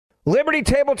Liberty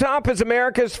Tabletop is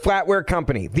America's flatware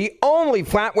company, the only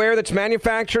flatware that's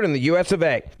manufactured in the US of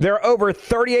A. There are over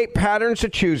 38 patterns to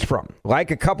choose from. Like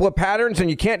a couple of patterns and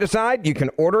you can't decide? You can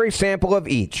order a sample of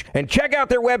each. And check out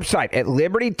their website at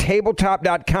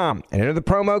libertytabletop.com and enter the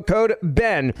promo code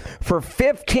BEN for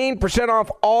 15% off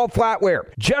all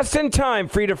flatware. Just in time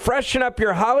for you to freshen up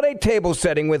your holiday table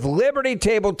setting with Liberty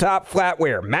Tabletop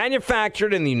flatware,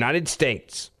 manufactured in the United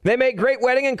States. They make great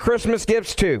wedding and Christmas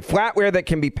gifts too, flatware that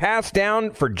can be passed down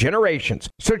for generations.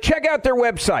 So check out their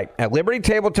website at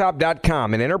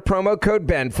libertytabletop.com and enter promo code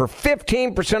BEN for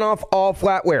 15% off all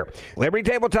flatware.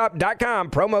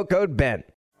 libertytabletop.com, promo code BEN.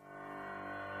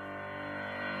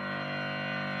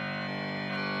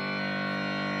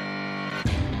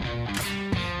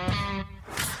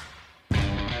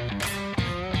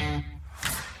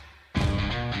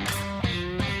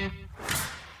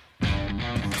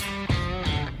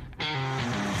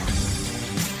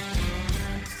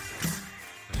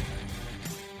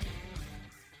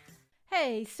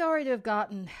 Hey, sorry to have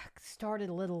gotten started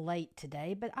a little late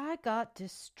today, but I got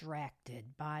distracted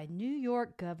by New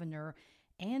York Governor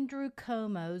Andrew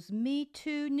Cuomo's Me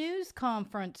Too news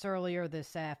conference earlier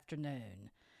this afternoon.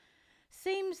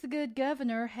 Seems the good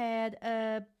governor had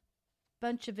a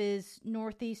bunch of his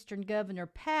Northeastern governor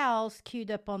pals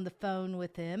queued up on the phone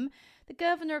with him. The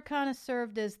governor kind of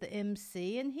served as the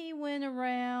MC, and he went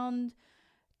around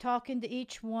talking to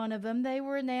each one of them. They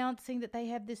were announcing that they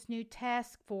have this new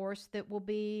task force that will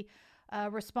be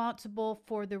responsible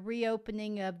for the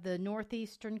reopening of the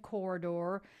Northeastern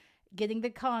corridor, getting the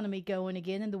economy going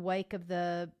again in the wake of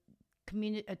the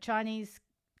Chinese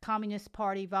Communist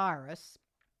Party virus.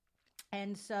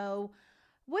 And so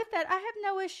with that, I have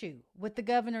no issue with the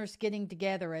governors getting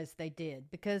together as they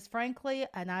did, because frankly,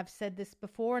 and I've said this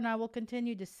before and I will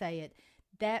continue to say it,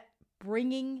 that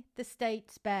bringing the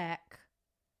states back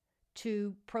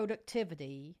to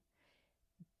productivity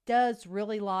does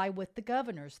really lie with the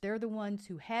governors. They're the ones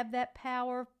who have that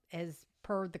power as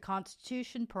per the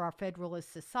Constitution, per our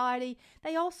Federalist Society.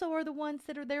 They also are the ones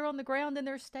that are there on the ground in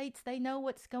their states. They know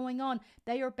what's going on.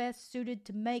 They are best suited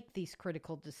to make these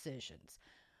critical decisions.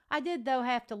 I did, though,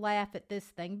 have to laugh at this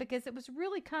thing because it was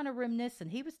really kind of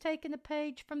reminiscent. He was taking a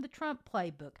page from the Trump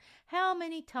playbook. How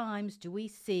many times do we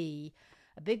see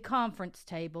a big conference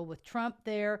table with Trump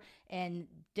there and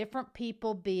different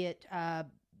people, be it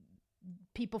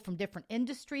people from different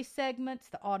industry segments,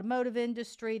 the automotive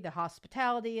industry, the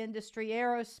hospitality industry,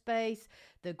 aerospace,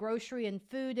 the grocery and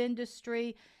food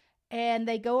industry, and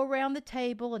they go around the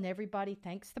table and everybody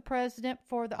thanks the president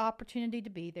for the opportunity to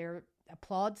be there,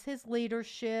 applauds his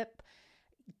leadership,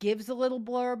 gives a little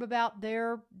blurb about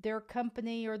their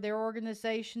company or their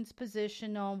organization's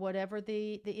position on whatever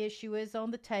the issue is on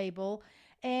the table,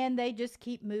 and they just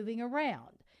keep moving around.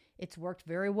 It's worked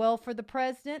very well for the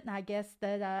president, and I guess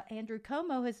that Andrew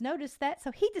Cuomo has noticed that,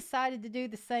 so he decided to do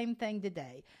the same thing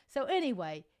today. So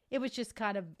anyway, it was just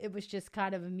kind of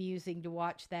amusing to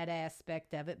watch that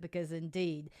aspect of it, because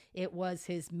indeed it was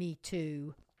his Me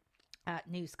Too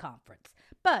news conference.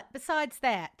 But besides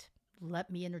that,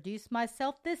 let me introduce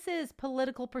myself. This is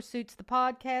Political Pursuits, the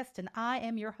podcast, and I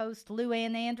am your host, Lou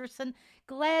Ann Anderson.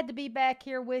 Glad to be back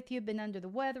here with you. Been under the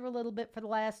weather a little bit for the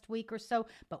last week or so,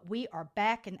 but we are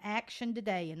back in action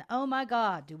today. And oh my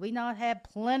God, do we not have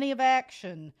plenty of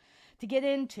action to get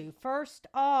into? First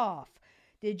off,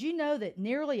 did you know that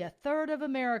nearly a third of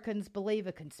Americans believe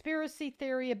a conspiracy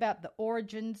theory about the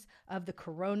origins of the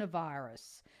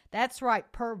coronavirus? That's right,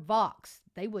 per Vox.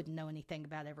 They wouldn't know anything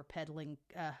about ever peddling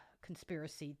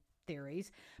conspiracy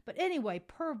theories. But anyway,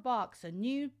 per Vox, a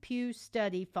new Pew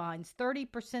study finds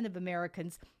 30% of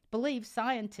Americans believe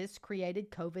scientists created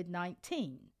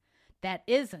COVID-19. That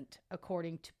isn't,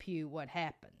 according to Pew, what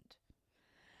happened.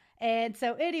 And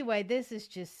so anyway, this is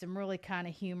just some really kind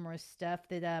of humorous stuff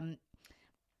that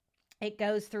it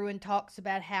goes through and talks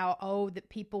about how, that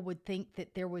people would think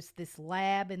that there was this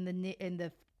lab in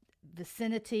the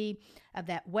vicinity of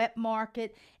that wet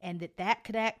market, and that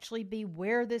could actually be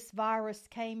where this virus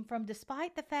came from,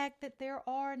 despite the fact that there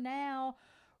are now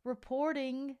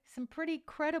some pretty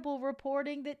credible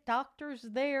reporting that doctors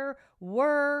there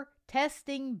were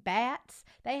testing bats.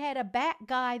 They had a bat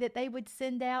guy that they would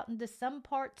send out into some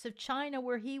parts of China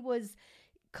where he was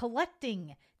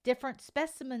collecting different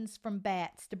specimens from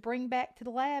bats to bring back to the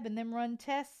lab and then run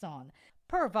tests on.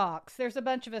 Per Vox, there's a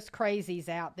bunch of us crazies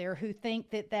out there who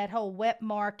think that whole wet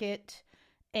market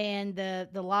and the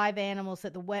live animals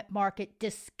at the wet market,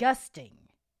 disgusting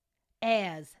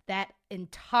as that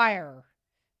entire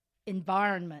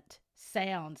environment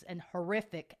sounds and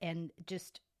horrific and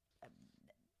just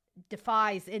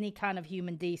defies any kind of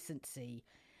human decency.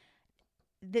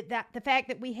 the fact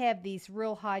that we have these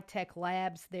real high-tech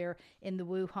labs there in the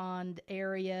Wuhan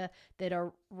area that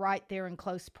are right there in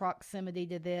close proximity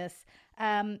to this.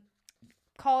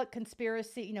 Call it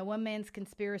conspiracy. One man's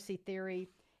conspiracy theory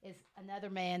is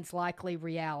another man's likely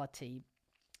reality.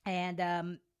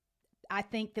 And I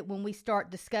think that when we start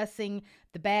discussing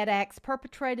the bad acts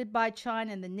perpetrated by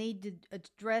China and the need to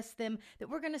address them, that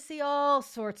we're going to see all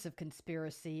sorts of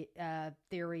conspiracy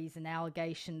theories and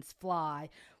allegations fly.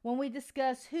 When we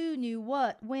discuss who knew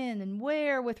what, when, and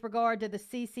where with regard to the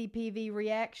CCPV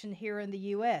reaction here in the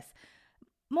U.S.,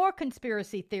 more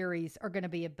conspiracy theories are going to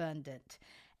be abundant.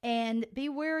 And be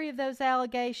wary of those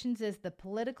allegations as the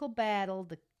political battle,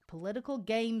 the political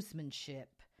gamesmanship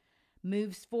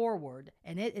moves forward,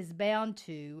 and it is bound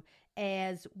to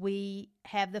as we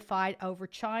have the fight over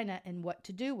China and what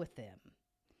to do with them.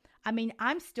 I mean,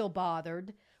 I'm still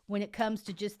bothered when it comes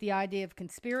to just the idea of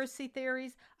conspiracy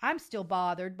theories. I'm still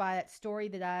bothered by that story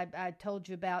that I told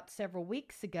you about several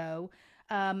weeks ago,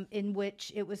 in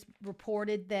which it was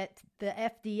reported that the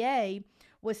FDA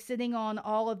was sitting on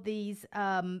all of these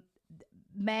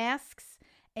masks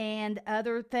and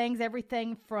other things,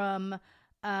 everything from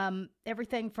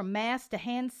masks to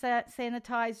hand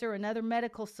sanitizer and other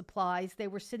medical supplies. They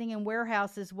were sitting in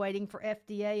warehouses waiting for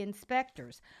FDA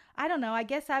inspectors. I don't know. I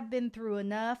guess I've been through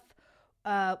enough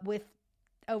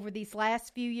over these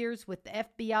last few years with the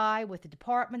FBI, with the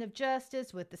Department of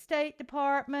Justice, with the State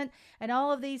Department, and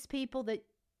all of these people that,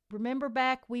 remember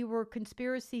back, we were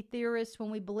conspiracy theorists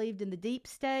when we believed in the deep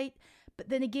state. But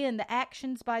then again, the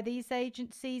actions by these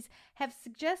agencies have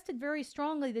suggested very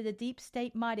strongly that a deep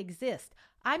state might exist.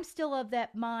 I'm still of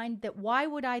that mind that why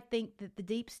would I think that the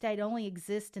deep state only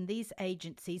exists in these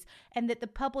agencies and that the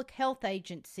public health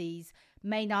agencies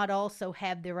may not also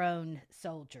have their own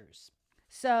soldiers?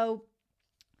 So,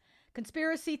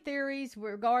 conspiracy theories,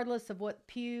 regardless of what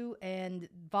Pew and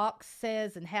Vox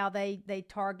says and how they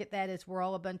target that as we're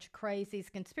all a bunch of crazies,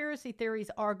 conspiracy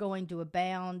theories are going to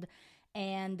abound.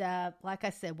 And like I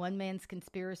said, one man's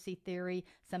conspiracy theory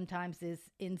sometimes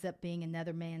ends up being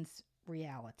another man's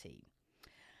reality.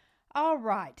 All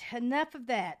right, enough of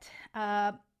that.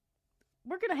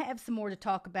 We're going to have some more to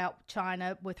talk about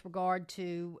China with regard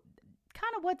to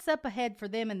kind of what's up ahead for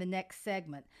them in the next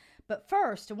segment. But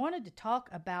first, I wanted to talk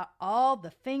about all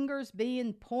the fingers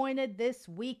being pointed this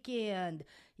weekend.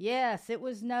 Yes, it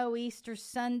was no Easter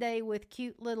Sunday with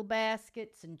cute little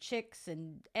baskets and chicks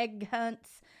and egg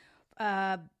hunts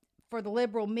for the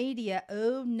liberal media.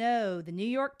 Oh no, the New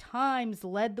York Times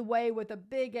led the way with a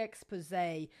big expose.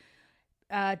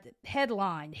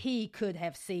 Headline, he could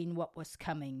have seen what was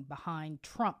coming behind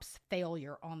Trump's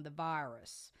failure on the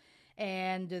virus.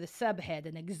 And the subhead,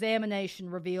 an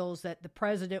examination reveals that the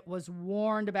president was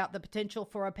warned about the potential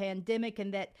for a pandemic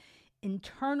and that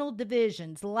internal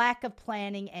divisions, lack of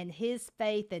planning, and his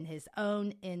faith in his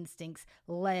own instincts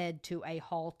led to a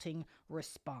halting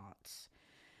response.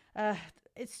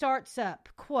 It starts up,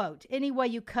 quote, "Any way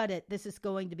you cut it, this is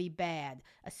going to be bad."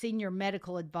 A senior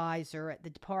medical advisor at the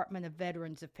Department of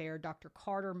Veterans Affairs, Dr.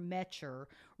 Carter Metcher,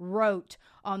 wrote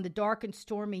on the dark and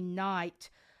stormy night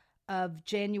of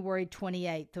January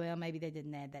 28th. Well, maybe they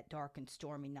didn't add that dark and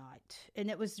stormy night. And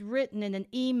it was written in an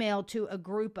email to a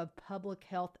group of public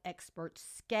health experts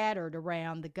scattered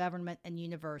around the government and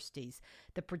universities.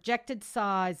 The projected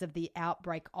size of the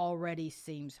outbreak already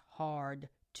seems hard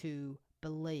to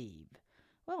believe.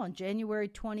 Well, on January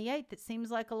 28th, it seems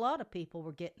like a lot of people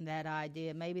were getting that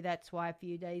idea. Maybe that's why a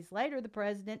few days later, the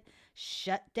president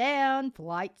shut down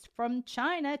flights from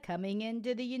China coming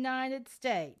into the United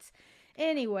States.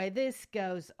 Anyway, this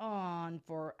goes on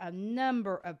for a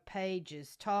number of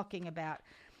pages talking about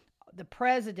the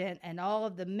president and all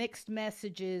of the mixed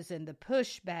messages and the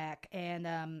pushback.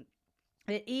 And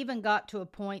it even got to a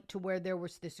point to where there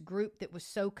was this group that was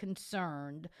so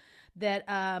concerned that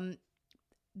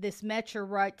this Metcher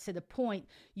writes at a point,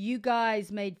 "You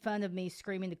guys made fun of me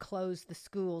screaming to close the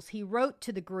schools." He wrote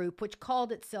to the group, which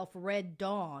called itself Red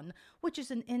Dawn, which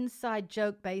is an inside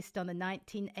joke based on the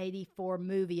 1984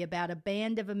 movie about a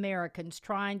band of Americans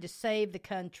trying to save the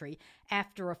country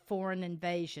after a foreign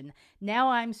invasion. "Now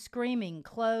I'm screaming,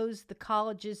 close the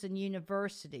colleges and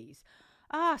universities."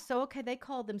 So okay, they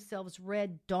called themselves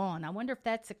Red Dawn. I wonder if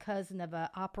that's a cousin of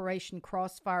Operation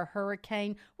Crossfire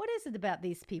Hurricane. What is it about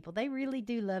these people? They really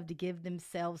do love to give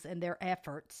themselves and their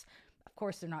efforts. Of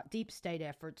course, they're not deep state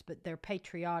efforts, but they're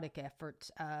patriotic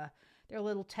efforts. They're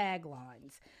little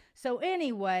taglines. So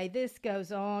anyway, this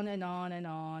goes on and on and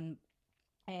on.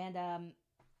 And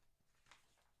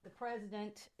the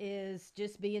president is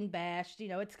just being bashed. You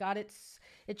know, it's got its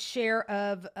share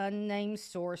of unnamed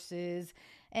sources.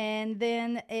 And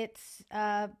then it's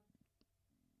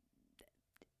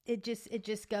it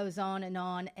just goes on,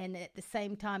 and at the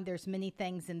same time there's many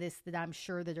things in this that I'm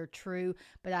sure that are true,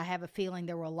 but I have a feeling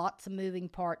there were lots of moving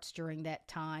parts during that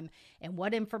time, and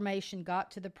what information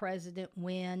got to the president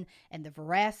when, and the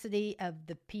veracity of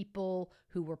the people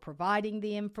who were providing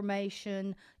the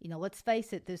information. Let's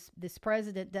face it, this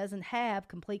president doesn't have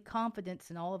complete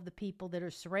confidence in all of the people that are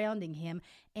surrounding him,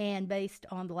 and based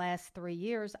on the last 3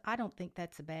 years, I don't think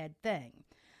that's a bad thing.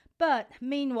 But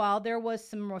meanwhile, there was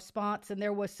some response and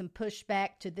there was some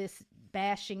pushback to this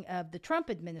bashing of the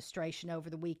Trump administration over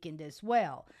the weekend as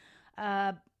well.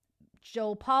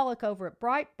 Joel Pollack over at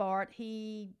Breitbart,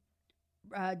 he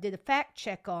did a fact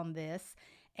check on this,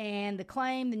 and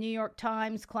the New York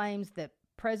Times claims that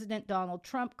President Donald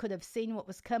Trump could have seen what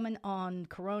was coming on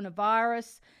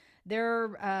coronavirus.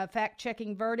 Their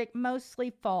fact-checking verdict, mostly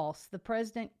false. The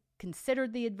president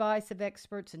considered the advice of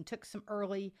experts and took some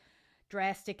early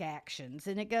drastic actions.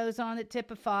 And it goes on, it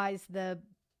typifies the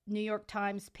New York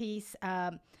Times piece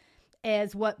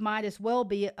as what might as well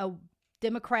be a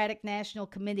Democratic National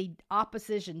Committee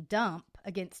opposition dump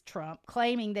against Trump,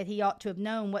 claiming that he ought to have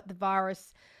known what the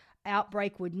virus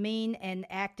outbreak would mean and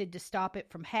acted to stop it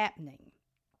from happening.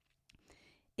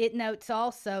 It notes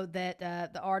also that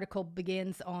the article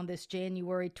begins on this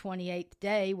January 28th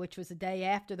day, which was a day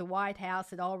after the White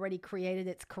House had already created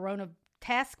its Corona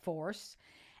Task Force,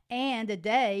 and a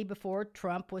day before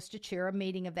Trump was to chair a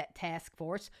meeting of that task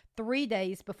force, 3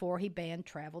 days before he banned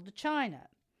travel to China.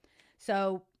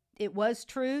 So it was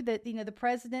true that, the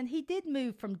president, he did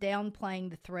move from downplaying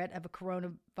the threat of a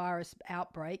coronavirus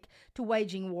outbreak to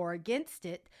waging war against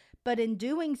it. But in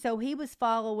doing so, he was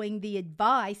following the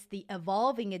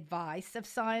evolving advice of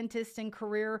scientists and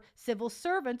career civil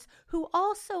servants who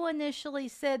also initially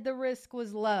said the risk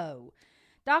was low.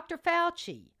 Dr.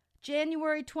 Fauci,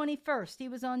 January 21st, he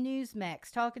was on Newsmax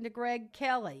talking to Greg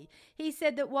Kelly. He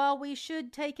said that while we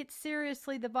should take it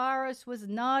seriously, the virus was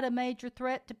not a major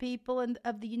threat to people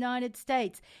of the United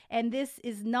States. And this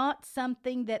is not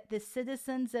something that the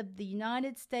citizens of the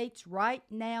United States right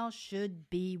now should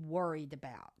be worried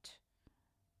about.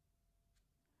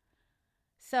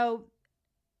 So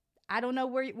I don't know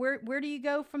where do you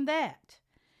go from that?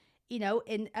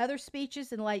 In other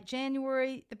speeches in late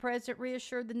January, the president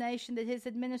reassured the nation that his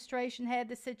administration had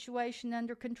the situation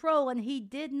under control, and he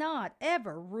did not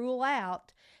ever rule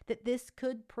out that this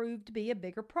could prove to be a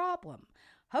bigger problem.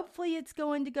 Hopefully it's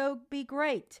going to be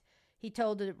great, he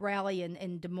told a rally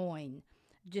in Des Moines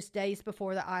just days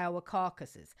before the Iowa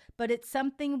caucuses. But it's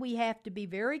something we have to be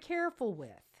very careful with.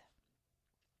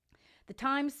 The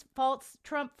Times faults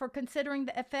Trump for considering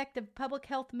the effect of public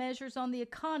health measures on the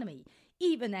economy,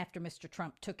 even after Mr.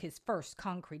 Trump took his first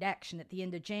concrete action at the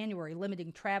end of January,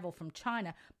 limiting travel from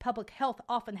China. Public health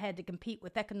often had to compete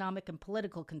with economic and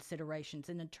political considerations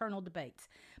and internal debates.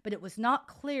 But it was not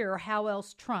clear how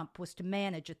else Trump was to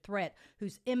manage a threat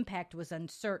whose impact was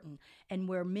uncertain, and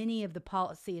where many of the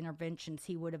policy interventions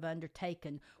he would have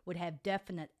undertaken would have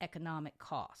definite economic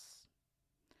costs.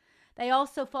 They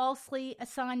also falsely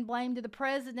assigned blame to the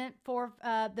president for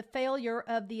the failure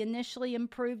of the initially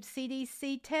improved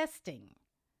CDC testing.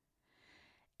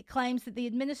 It claims that the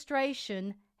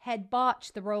administration had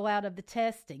botched the rollout of the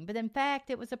testing, but in fact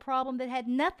it was a problem that had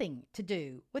nothing to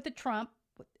do with the Trump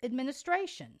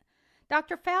administration.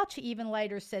 Dr. Fauci even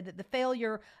later said that the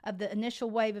failure of the initial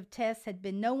wave of tests had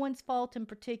been no one's fault in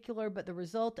particular, but the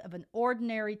result of an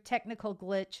ordinary technical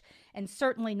glitch, and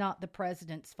certainly not the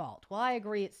president's fault. Well, I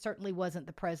agree it certainly wasn't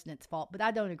the president's fault, but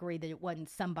I don't agree that it wasn't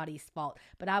somebody's fault.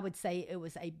 But I would say it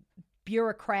was a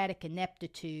bureaucratic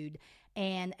ineptitude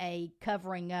and a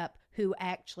covering up who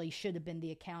actually should have been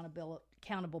the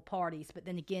accountable parties. But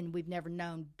then again, we've never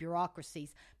known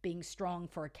bureaucracies being strong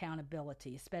for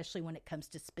accountability, especially when it comes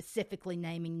to specifically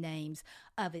naming names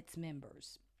of its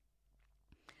members.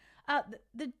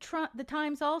 The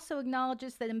Times also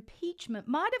acknowledges that impeachment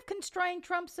might have constrained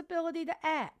Trump's ability to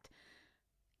act.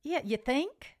 Yeah, you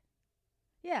think?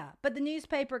 Yeah, but the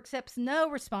newspaper accepts no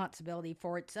responsibility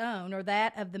for its own or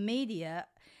that of the media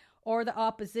or the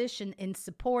opposition in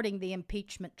supporting the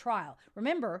impeachment trial.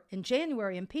 Remember, in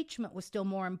January, impeachment was still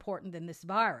more important than this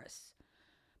virus.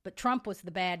 But Trump was the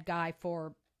bad guy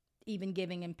for even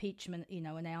giving impeachment,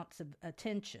 an ounce of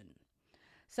attention.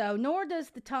 So, nor does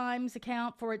the Times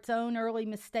account for its own early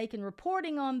mistaken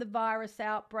reporting on the virus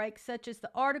outbreak, such as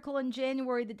the article in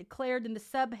January that declared in the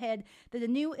subhead that a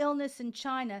new illness in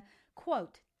China,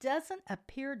 quote, doesn't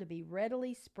appear to be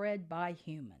readily spread by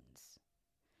humans.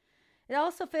 It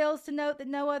also fails to note that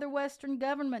no other Western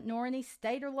government nor any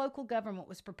state or local government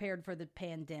was prepared for the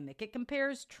pandemic. It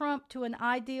compares Trump to an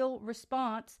ideal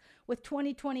response with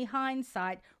 2020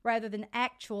 hindsight rather than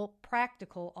actual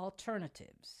practical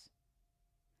alternatives.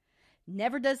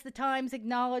 Never does the Times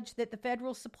acknowledge that the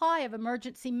federal supply of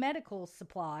emergency medical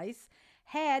supplies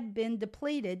had been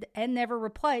depleted and never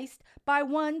replaced by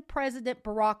one President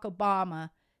Barack Obama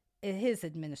in his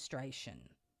administration.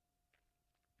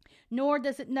 Nor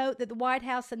does it note that the White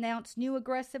House announced new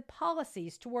aggressive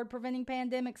policies toward preventing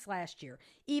pandemics last year,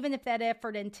 even if that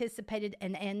effort anticipated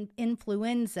an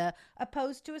influenza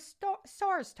opposed to a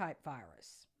SARS-type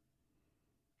virus.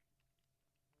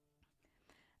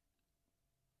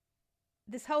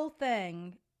 This whole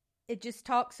thing, it just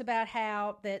talks about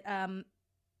how that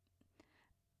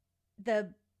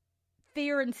the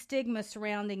fear and stigma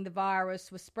surrounding the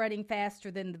virus was spreading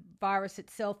faster than the virus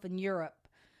itself in Europe,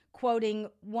 quoting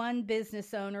one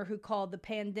business owner who called the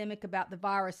pandemic about the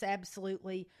virus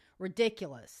absolutely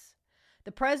ridiculous.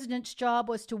 The president's job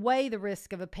was to weigh the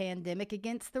risk of a pandemic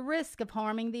against the risk of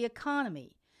harming the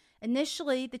economy.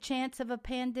 Initially, the chance of a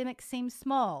pandemic seemed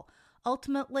small.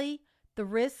 Ultimately, the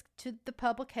risk to the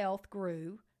public health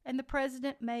grew, and the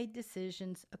president made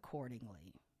decisions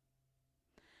accordingly.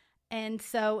 And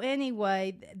so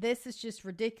anyway, this is just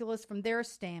ridiculous from their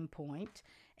standpoint.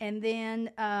 And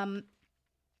then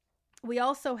we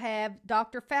also have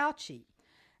Dr. Fauci.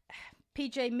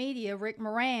 PJ Media, Rick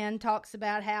Moran, talks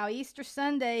about how Easter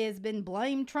Sunday has been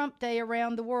Blame Trump Day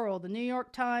around the world. The New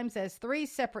York Times has 3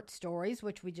 separate stories,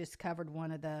 which we just covered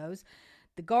one of those.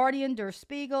 The Guardian, Der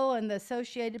Spiegel, and the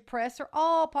Associated Press are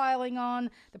all piling on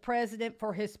the president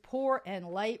for his poor and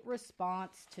late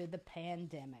response to the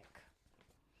pandemic.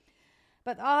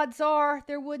 But the odds are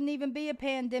there wouldn't even be a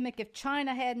pandemic if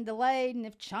China hadn't delayed and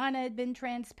if China had been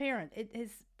transparent. It is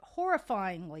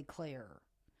horrifyingly clear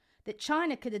that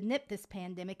China could have nipped this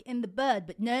pandemic in the bud,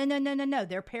 but no.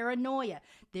 Their paranoia,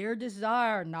 their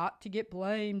desire not to get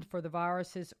blamed for the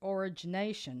virus's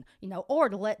origination, or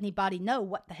to let anybody know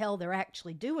what the hell they're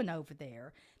actually doing over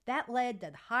there, that led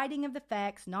to the hiding of the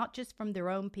facts, not just from their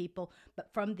own people,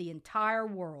 but from the entire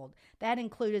world. That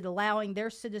included allowing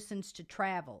their citizens to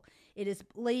travel. It is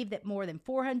believed that more than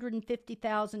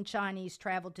 450,000 Chinese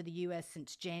traveled to the U.S.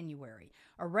 since January,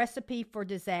 a recipe for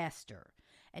disaster.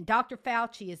 And Dr.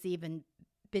 Fauci has even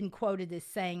been quoted as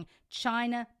saying,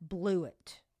 China blew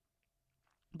it.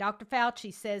 Dr.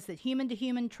 Fauci says that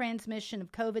human-to-human transmission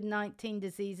of COVID-19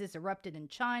 diseases erupted in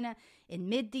China in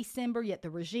mid-December, yet the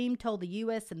regime told the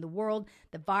U.S. and the world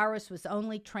the virus was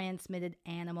only transmitted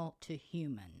animal to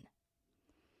human.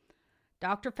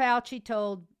 Dr. Fauci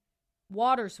told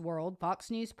Watters World,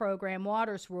 Fox News program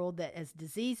Watters World, that as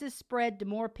diseases spread to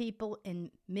more people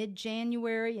in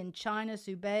mid-January in China's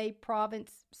Hubei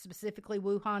province, specifically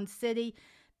Wuhan City,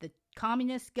 the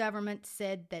communist government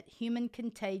said that human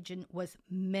contagion was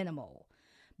minimal.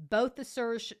 Both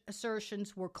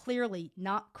assertions were clearly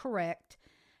not correct.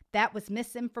 That was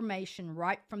misinformation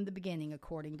right from the beginning,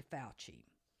 according to Fauci.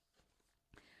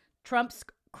 Trump's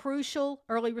crucial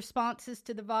early responses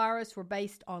to the virus were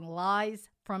based on lies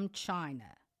from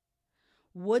China.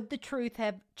 Would the truth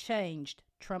have changed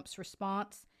Trump's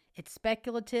response? It's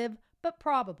speculative, but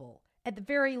probable. At the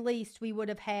very least, we would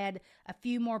have had a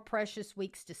few more precious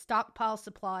weeks to stockpile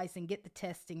supplies and get the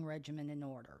testing regimen in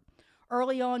order.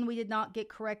 Early on, we did not get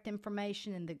correct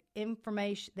information, and the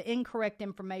incorrect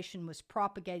information was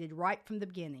propagated right from the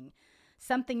beginning.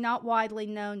 Something not widely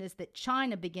known is that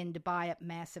China began to buy up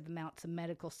massive amounts of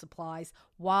medical supplies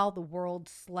while the world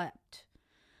slept.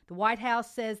 The White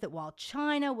House says that while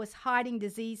China was hiding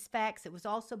disease facts, it was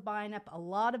also buying up a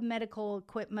lot of medical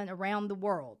equipment around the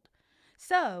world.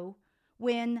 So,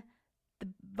 when the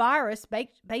virus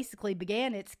basically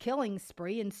began its killing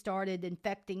spree and started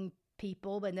infecting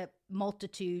people in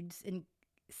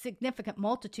significant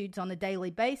multitudes on a daily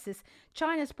basis,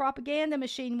 China's propaganda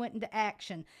machine went into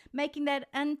action, making that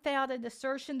unfounded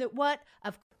assertion that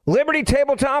Liberty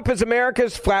Tabletop is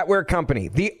America's flatware company,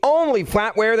 the only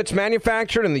flatware that's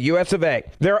manufactured in the US of A.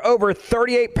 There are over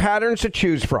 38 patterns to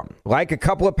choose from. Like a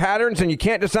couple of patterns and you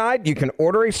can't decide, you can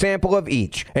order a sample of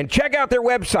each. And check out their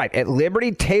website at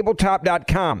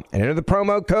libertytabletop.com and enter the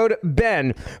promo code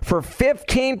BEN for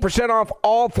 15% off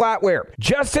all flatware.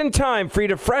 Just in time for you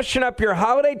to freshen up your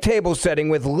holiday table setting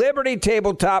with Liberty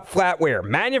Tabletop flatware,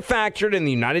 manufactured in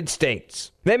the United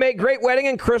States. They make great wedding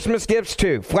and Christmas gifts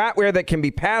too, flatware that can be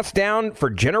passed down for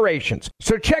generations.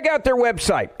 So check out their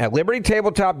website at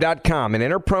libertytabletop.com and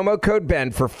enter promo code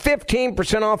BEN for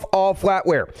 15% off all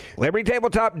flatware.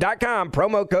 libertytabletop.com,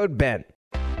 promo code BEN.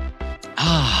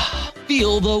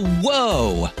 Feel the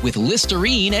whoa with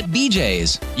Listerine at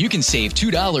BJ's. You can save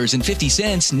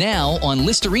 $2.50 now on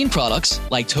Listerine products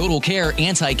like Total Care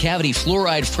Anti-Cavity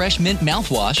Fluoride Fresh Mint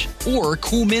Mouthwash or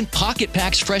Cool Mint Pocket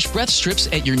Packs Fresh Breath Strips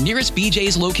at your nearest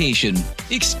BJ's location.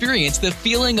 Experience the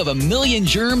feeling of a million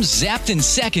germs zapped in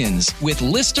seconds with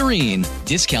Listerine.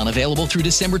 Discount available through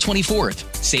December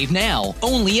 24th. Save now,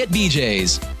 only at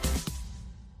BJ's. Of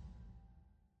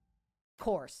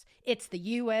course, it's the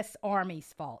U.S.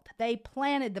 Army's fault. They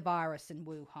planted the virus in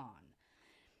Wuhan.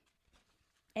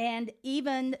 And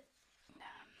even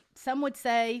some would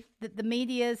say that the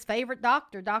media's favorite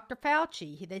doctor, Dr.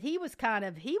 Fauci, that he was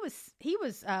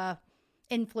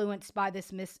influenced by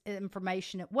this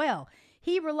misinformation as well.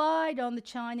 He relied on the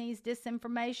Chinese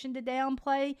disinformation to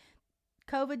downplay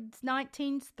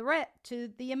COVID-19's threat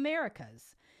to the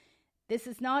Americas. This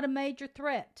is not a major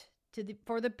threat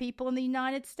for the people in the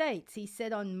United States, he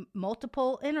said on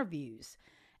multiple interviews.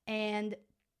 And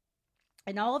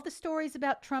in all of the stories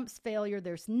about Trump's failure,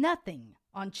 there's nothing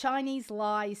on Chinese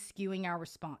lies skewing our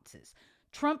responses.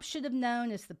 Trump should have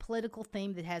known as the political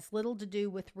theme that has little to do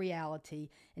with reality.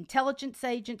 Intelligence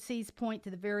agencies point to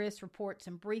the various reports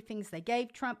and briefings they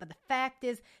gave Trump, but the fact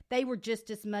is they were just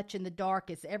as much in the dark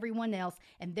as everyone else,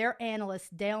 and their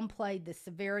analysts downplayed the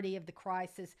severity of the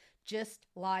crisis just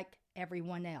like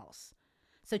everyone else.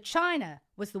 So China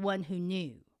was the one who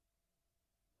knew.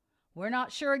 We're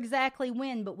not sure exactly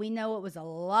when, but we know it was a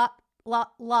lot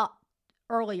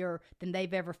earlier than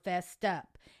they've ever fessed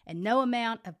up. And no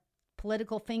amount of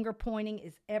political finger pointing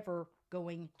is ever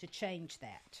going to change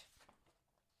that.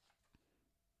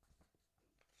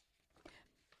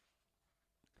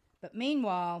 But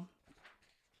meanwhile,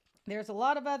 there's a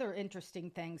lot of other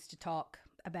interesting things to talk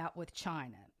about with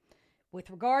China. With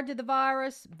regard to the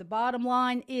virus, the bottom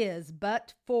line is,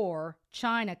 but for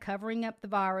China covering up the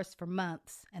virus for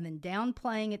months and then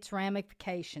downplaying its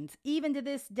ramifications, even to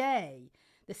this day,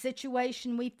 the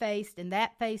situation we faced and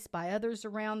that faced by others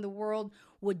around the world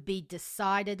would be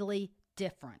decidedly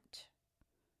different.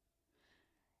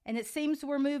 And it seems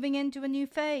we're moving into a new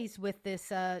phase with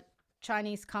this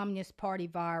Chinese Communist Party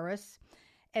virus.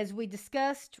 As we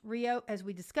discussed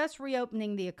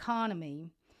reopening the economy,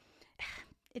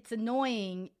 it's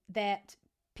annoying that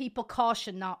people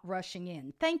caution not rushing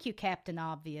in. Thank you, Captain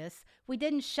Obvious. We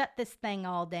didn't shut this thing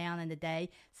all down in a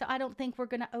day, so I don't think we're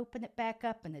going to open it back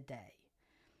up in a day.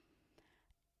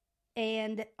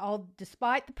 And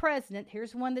despite the president,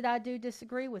 here's one that I do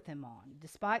disagree with him on.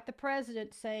 Despite the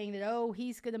president saying that,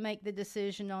 he's going to make the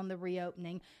decision on the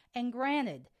reopening, and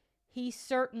granted, he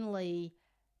certainly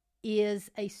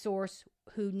is a source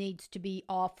who needs to be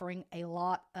offering a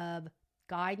lot of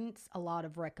guidance, a lot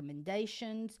of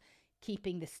recommendations,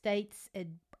 keeping the states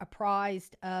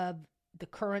apprised of the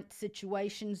current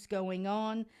situations going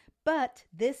on. But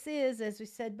this is, as we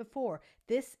said before,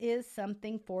 this is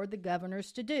something for the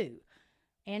governors to do.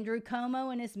 Andrew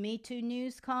Cuomo in his Me Too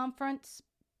News conference,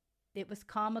 it was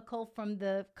comical from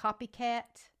the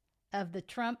copycat of the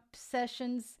Trump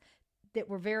sessions that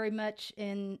were very much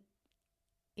an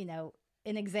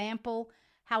example.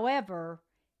 However,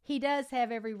 he does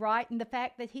have every right, and the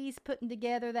fact that he's putting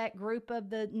together that group of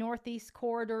the Northeast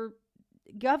Corridor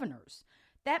governors,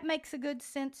 that makes a good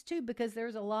sense too, because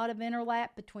there's a lot of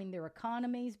interlap between their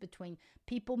economies, between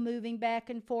people moving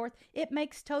back and forth. It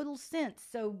makes total sense.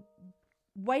 So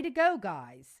way to go,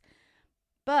 guys.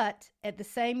 But at the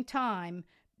same time,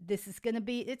 it's going to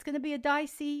be a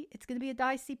dicey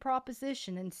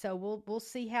proposition, and so we'll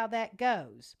see how that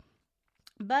goes.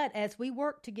 But as we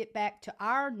work to get back to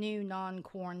our new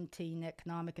non-quarantine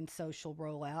economic and social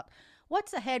rollout,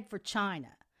 what's ahead for China?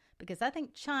 Because I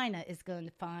think China is going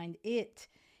to find it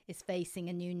is facing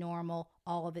a new normal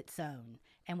all of its own.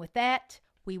 And with that,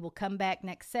 we will come back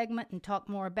next segment and talk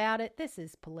more about it. This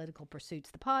is Political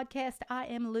Pursuits, the podcast. I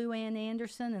am Lou Ann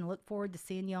Anderson and look forward to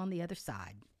seeing you on the other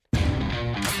side.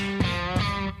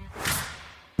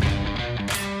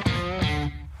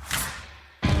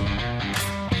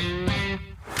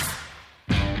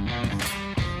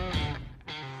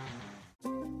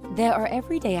 There are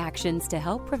everyday actions to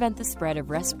help prevent the spread of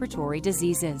respiratory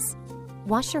diseases.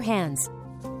 Wash your hands.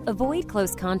 Avoid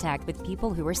close contact with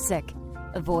people who are sick.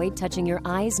 Avoid touching your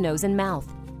eyes, nose, and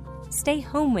mouth. Stay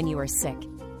home when you are sick.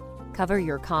 Cover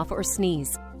your cough or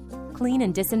sneeze. Clean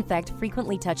and disinfect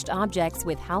frequently touched objects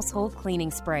with household cleaning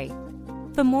spray.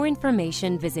 For more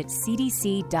information, visit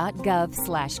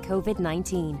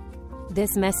cdc.gov/COVID-19.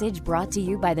 This message brought to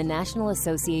you by the National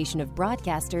Association of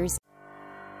Broadcasters.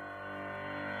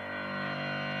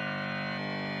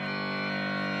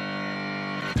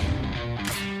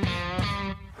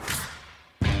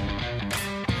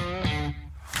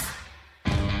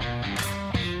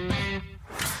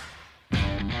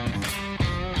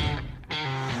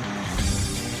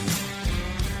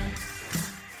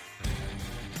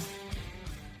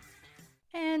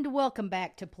 welcome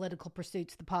back to Political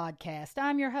Pursuits, the podcast.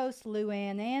 I'm your host, Lou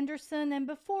Ann Anderson, and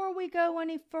before we go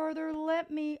any further, let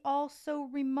me also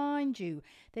remind you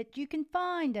that you can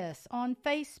find us on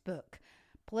Facebook.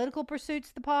 Political Pursuits,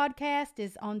 the podcast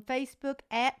is on Facebook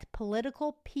at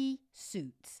Political P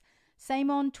Suits.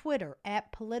 Same on Twitter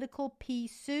at Political P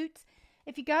Suits.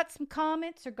 If you got some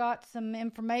comments or got some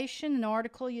information, an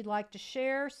article you'd like to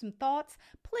share, some thoughts,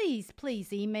 please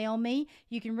email me.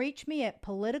 You can reach me at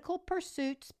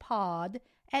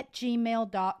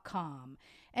politicalpursuitspod@gmail.com.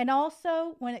 And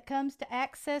also, when it comes to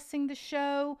accessing the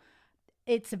show,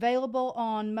 it's available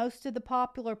on most of the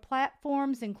popular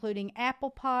platforms, including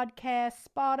Apple Podcasts,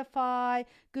 Spotify,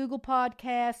 Google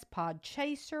Podcasts,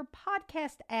 Podchaser,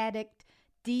 Podcast Addict,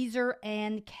 Deezer,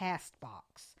 and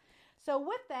CastBox. So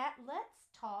with that, let's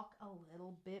talk a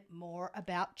little bit more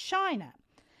about China.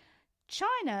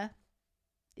 China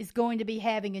is going to be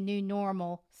having a new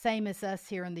normal, same as us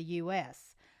here in the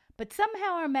U.S. But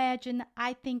somehow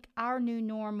I think our new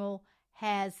normal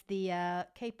has the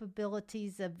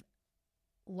capabilities of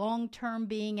long-term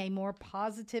being a more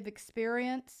positive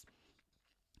experience.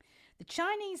 The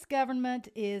Chinese government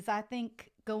is, I think,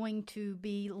 going to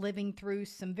be living through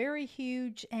some very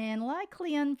huge and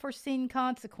likely unforeseen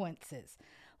consequences.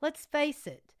 Let's face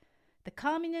it, the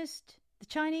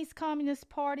Chinese Communist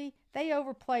Party, they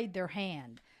overplayed their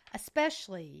hand,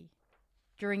 especially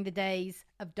during the days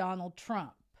of Donald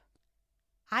Trump.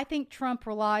 I think Trump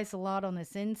relies a lot on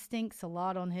his instincts, a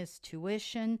lot on his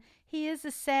tuition. He is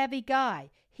a savvy guy.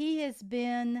 He has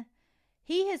been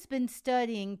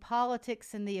studying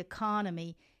politics and the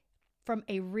economy from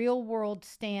a real-world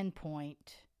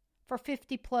standpoint for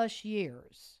 50 plus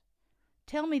years.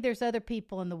 Tell me there's other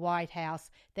people in the White House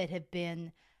that have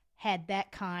had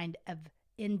that kind of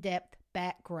in-depth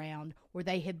background where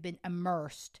they have been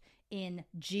immersed in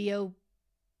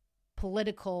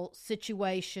geopolitical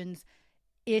situations,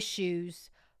 issues,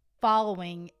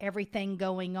 following everything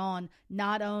going on,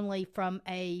 not only from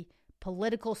a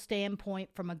political standpoint,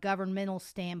 from a governmental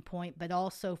standpoint, but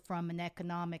also from an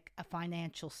economic, a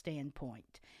financial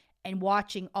standpoint, and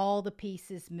watching all the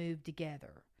pieces move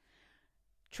together.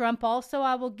 Trump also,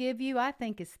 I will give you, I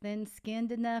think is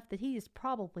thin-skinned enough that he is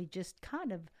probably just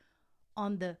kind of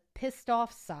on the pissed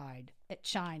off side at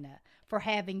China for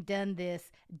having done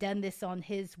this on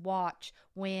his watch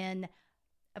when,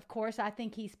 of course, I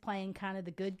think he's playing kind of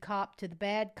the good cop to the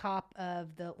bad cop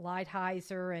of the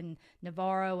Lighthizer and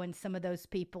Navarro and some of those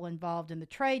people involved in the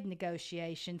trade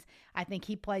negotiations. I think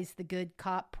he plays the good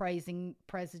cop, praising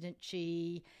President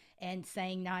Xi and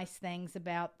saying nice things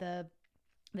about the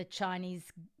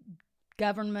Chinese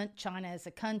government, China as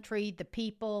a country, the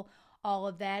people, all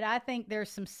of that. I think there's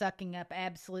some sucking up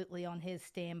absolutely on his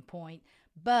standpoint,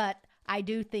 but I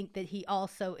do think that he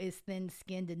also is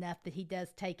thin-skinned enough that he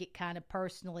does take it kind of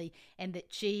personally, and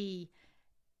that Xi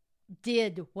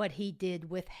did what he did,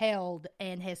 withheld,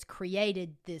 and has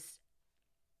created this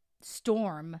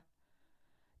storm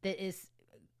that is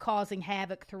causing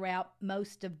havoc throughout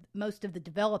most of the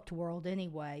developed world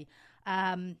anyway.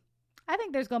 I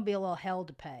think there's going to be a little hell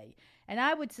to pay, and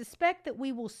I would suspect that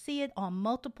we will see it on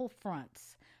multiple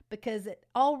fronts, because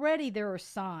already there are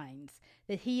signs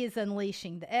that he is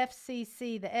unleashing the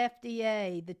FCC, the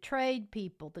FDA, the trade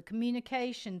people, the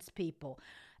communications people,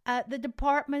 the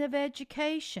Department of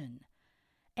Education,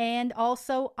 and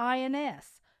also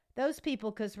INS. Those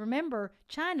people, because remember,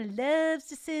 China loves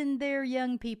to send their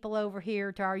young people over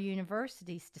here to our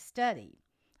universities to study.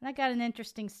 And I got an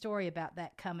interesting story about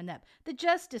that coming up. The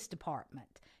Justice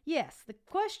Department. Yes, the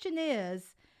question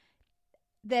is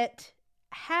that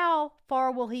how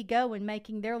far will he go in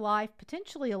making their life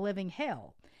potentially a living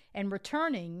hell and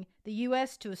returning the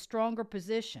U.S. to a stronger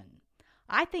position?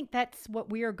 I think that's what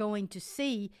we are going to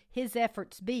see his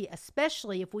efforts be,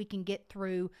 especially if we can get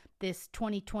through this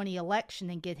 2020 election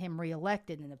and get him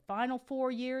reelected. In the final 4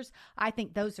 years, I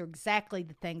think those are exactly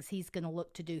the things he's going to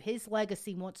look to do. His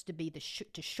legacy wants to be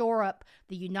to shore up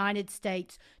the United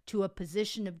States to a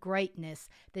position of greatness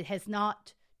that has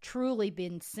not truly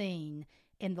been seen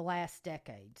in the last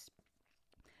decades.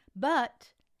 But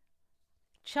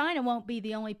China won't be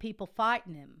the only people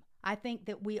fighting him. I think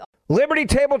that Liberty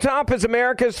Tabletop is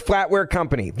America's flatware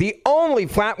company, the only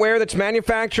flatware that's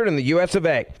manufactured in the US of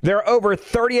A. There are over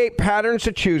 38 patterns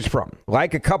to choose from.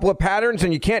 Like a couple of patterns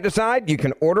and you can't decide, you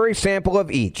can order a sample of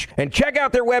each. And check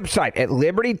out their website at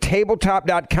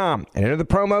libertytabletop.com and enter the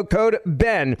promo code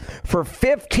BEN for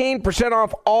 15%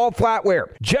 off all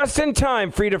flatware. Just in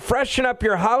time for you to freshen up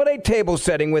your holiday table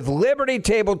setting with Liberty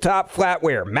Tabletop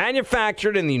flatware,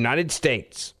 manufactured in the United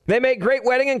States. They make great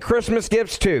wedding and Christmas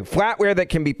gifts too, flatware that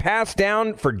can be passed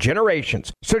down for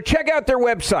generations. So check out their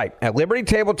website at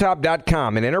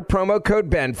libertytabletop.com and enter promo code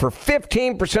BEN for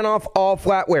 15% off all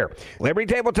flatware.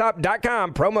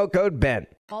 libertytabletop.com, promo code BEN.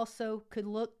 Also could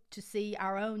look to see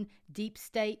our own deep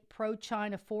state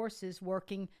pro-China forces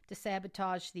working to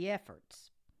sabotage the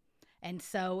efforts. And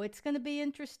so it's going to be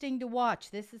interesting to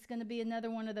watch. This is going to be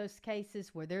another one of those cases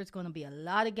where there's going to be a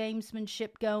lot of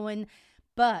gamesmanship going,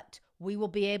 but we will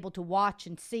be able to watch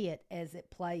and see it as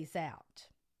it plays out.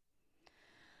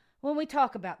 When we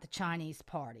talk about the Chinese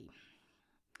Party,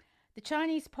 the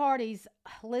Chinese Party's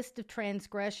list of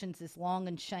transgressions is long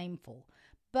and shameful,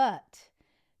 but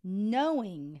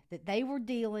knowing that they were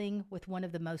dealing with one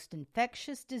of the most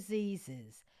infectious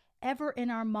diseases ever in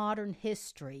our modern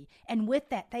history, and with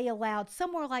that they allowed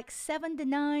somewhere like 7 to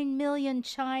 9 million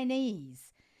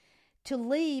Chinese to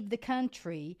leave the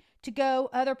country to go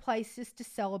other places to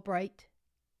celebrate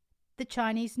the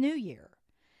Chinese New Year.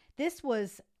 This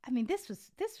was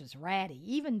ratty,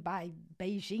 even by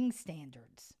Beijing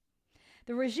standards.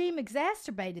 The regime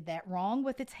exacerbated that wrong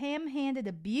with its ham-handed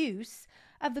abuse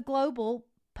of the global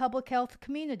public health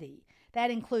community. That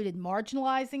included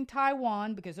marginalizing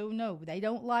Taiwan because, oh no, they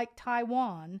don't like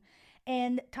Taiwan.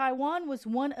 And Taiwan was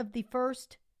one of the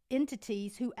first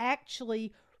entities who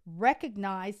actually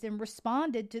recognized and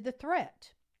responded to the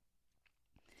threat.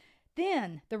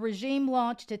 Then the regime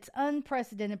launched its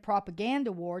unprecedented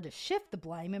propaganda war to shift the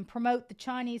blame and promote the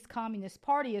Chinese Communist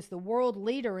Party as the world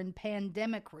leader in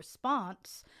pandemic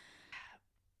response,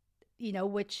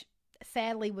 which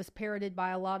sadly was parroted by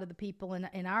a lot of the people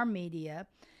in our media.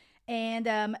 And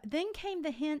then came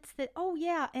the hints that, oh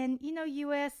yeah, and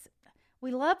U.S.,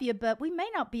 we love you, but we may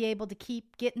not be able to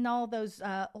keep getting all those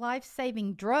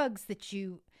life-saving drugs that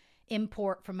you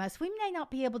import from us. We may not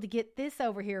be able to get this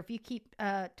over here if you keep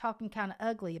talking kind of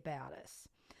ugly about us.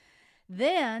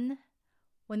 Then,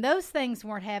 when those things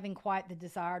weren't having quite the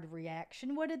desired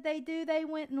reaction, what did they do? They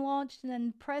went and launched an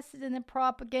unprecedented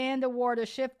propaganda war to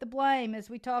shift the blame, as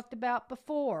we talked about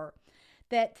before,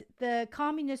 that the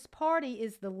Communist Party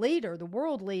is the leader, the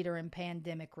world leader in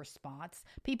pandemic response.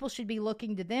 People should be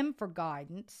looking to them for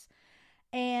guidance.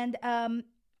 And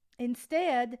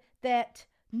instead, that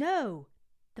no,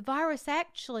 the virus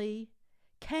actually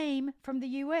came from the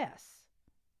U.S.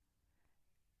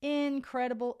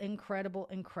 Incredible, incredible,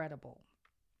 incredible.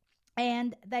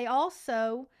 And they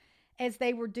also, as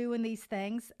they were doing these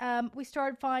things, we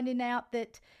started finding out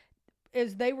that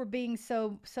as they were being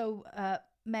so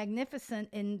magnificent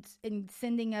in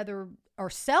sending other or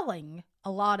selling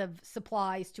a lot of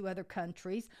supplies to other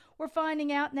countries, we're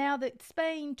finding out now that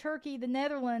Spain, Turkey, the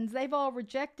Netherlands, they've all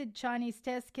rejected Chinese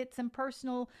test kits and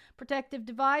personal protective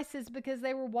devices because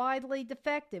they were widely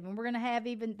defective. And we're going to have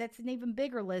that's an even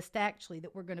bigger list actually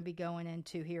that we're going to be going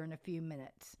into here in a few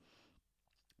minutes.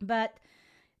 But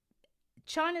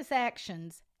China's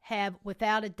actions have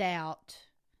without a doubt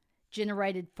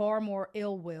generated far more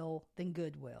ill will than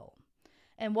goodwill.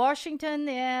 And Washington,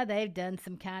 yeah, they've done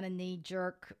some kind of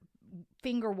knee-jerk,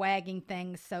 finger-wagging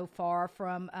things so far,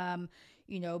 from,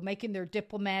 making their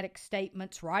diplomatic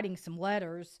statements, writing some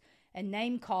letters, and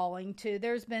name-calling, to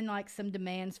there's been, some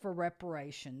demands for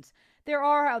reparations. There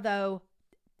are, though,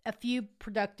 a few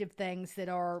productive things that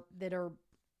are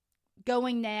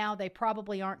going now. They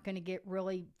probably aren't going to get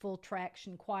really full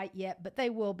traction quite yet, but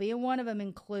they will be. And one of them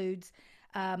includes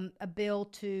a bill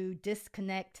to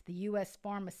disconnect the U.S.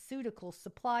 pharmaceutical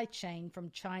supply chain from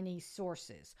Chinese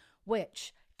sources,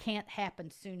 which can't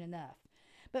happen soon enough.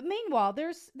 But meanwhile,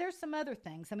 there's some other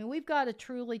things. I mean, we've got to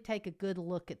truly take a good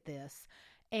look at this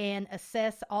and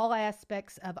assess all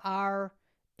aspects of our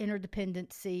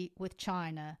interdependency with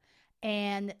China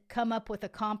and come up with a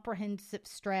comprehensive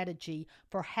strategy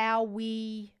for how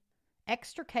we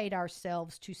extricate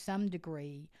ourselves to some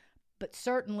degree, but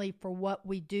certainly for what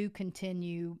we do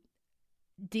continue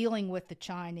dealing with the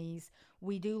Chinese,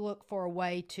 we do look for a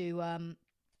way to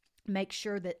make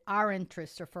sure that our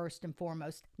interests are first and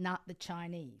foremost, not the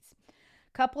Chinese.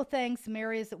 A couple of things, some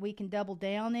areas that we can double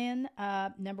down in.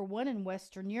 Number one, in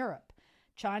Western Europe.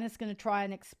 China's going to try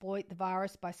and exploit the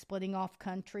virus by splitting off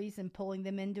countries and pulling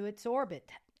them into its orbit.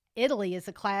 Italy is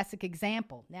a classic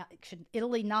example. Now, should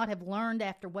Italy not have learned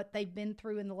after what they've been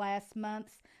through in the last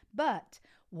months? But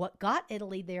what got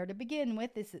Italy there to begin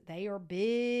with is that they are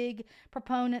big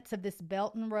proponents of this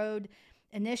Belt and Road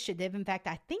Initiative. In fact,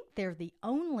 I think they're the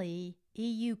only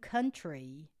EU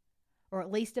country, or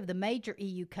at least of the major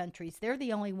EU countries, they're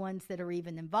the only ones that are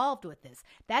even involved with this.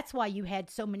 That's why you had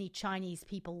so many Chinese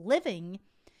people living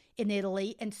in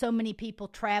Italy and so many people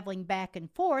traveling back and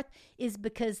forth is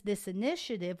because this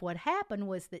initiative, what happened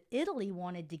was that Italy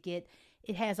wanted to get,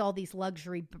 it has all these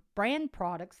luxury brand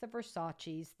products, the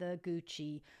Versace's, the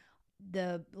Gucci,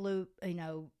 the Louis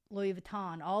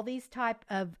Vuitton, all these type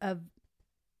of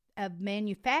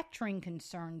manufacturing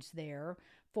concerns there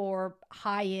for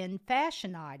high-end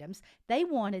fashion items. They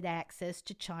wanted access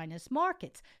to China's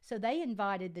markets. So they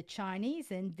invited the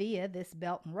Chinese in via this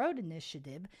Belt and Road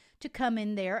Initiative to come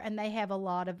in there, and they have a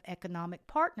lot of economic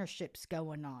partnerships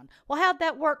going on. Well, how'd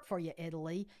that work for you,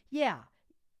 Italy? Yeah.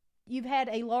 You've had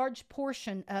a large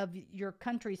portion of your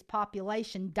country's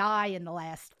population die in the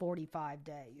last 45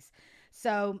 days.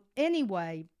 So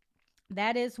anyway,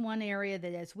 that is one area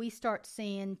that as we start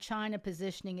seeing China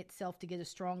positioning itself to get a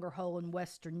stronger hold in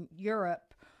Western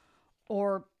Europe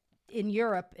or in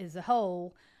Europe as a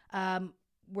whole,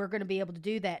 we're going to be able to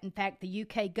do that. In fact, the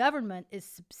UK government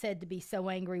is said to be so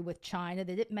angry with China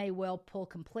that it may well pull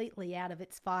completely out of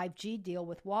its 5G deal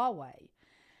with Huawei.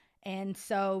 And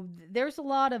so there's a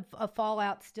lot of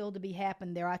fallout still to be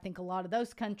happened there. I think a lot of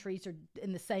those countries are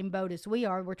in the same boat as we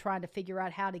are. We're trying to figure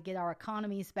out how to get our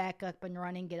economies back up and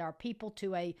running, get our people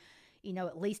to a,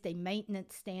 at least a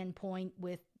maintenance standpoint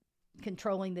with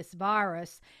controlling this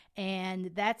virus. And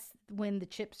that's when the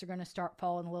chips are going to start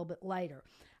falling a little bit later.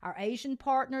 Our Asian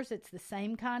partners, it's the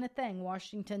same kind of thing.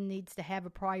 Washington needs to have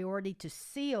a priority to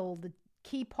seal the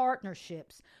key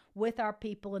partnerships with our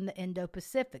people in the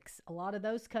Indo-Pacifics. A lot of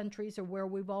those countries are where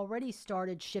we've already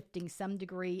started shifting some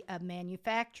degree of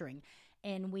manufacturing,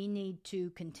 and we need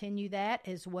to continue that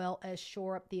as well as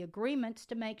shore up the agreements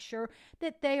to make sure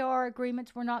that they are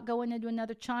agreements. We're not going into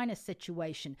another China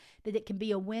situation, that it can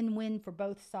be a win-win for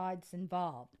both sides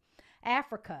involved.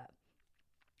 Africa.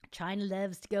 China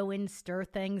loves to go in and stir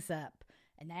things up,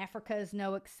 and Africa is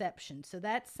no exception. So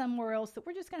that's somewhere else that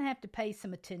we're just going to have to pay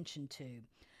some attention to.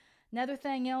 Another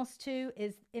thing else, too,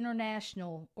 is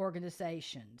international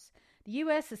organizations. The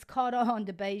U.S. has caught on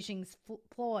to Beijing's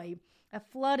ploy of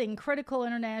flooding critical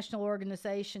international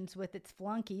organizations with its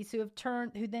flunkies who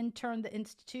then turned the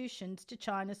institutions to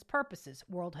China's purposes.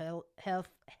 World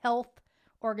Health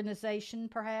Organization,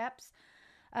 perhaps.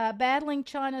 Battling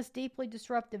China's deeply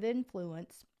disruptive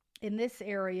influence in this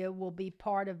area will be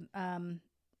part of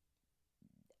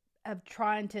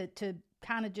trying to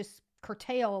kind of just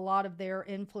curtail a lot of their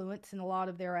influence and a lot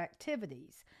of their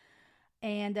activities.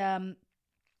 And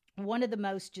one of the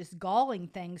most just galling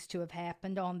things to have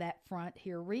happened on that front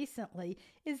here recently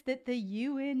is that the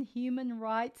UN Human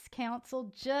Rights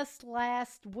Council just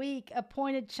last week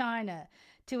appointed China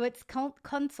to its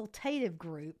consultative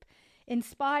group in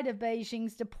spite of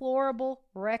Beijing's deplorable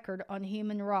record on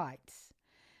human rights.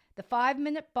 The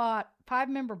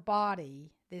five-member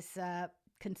body, this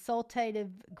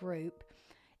consultative group,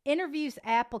 interviews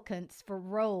applicants for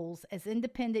roles as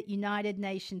independent United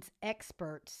Nations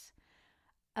experts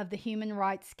of the Human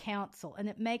Rights Council, and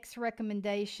it makes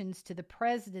recommendations to the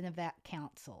president of that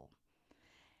council.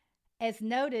 As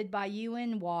noted by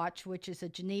UN Watch, which is a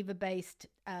Geneva-based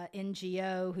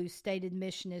NGO whose stated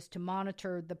mission is to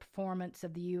monitor the performance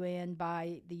of the UN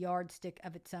by the yardstick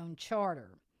of its own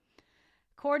charter.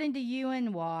 According to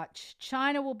UN Watch,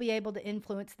 China will be able to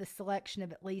influence the selection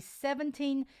of at least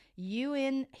 17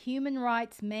 UN human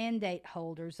rights mandate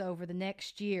holders over the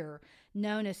next year,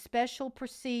 known as special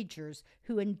procedures,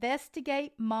 who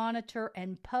investigate, monitor,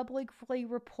 and publicly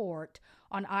report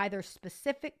on either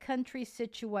specific country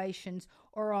situations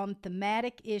or on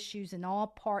thematic issues in all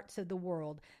parts of the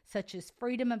world, such as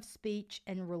freedom of speech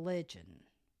and religion.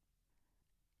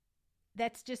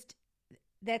 That's just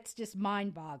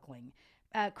mind-boggling.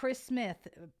 Chris Smith,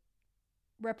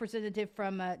 representative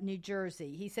from New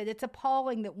Jersey, he said, "It's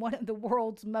appalling that one of the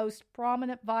world's most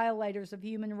prominent violators of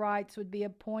human rights would be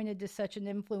appointed to such an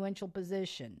influential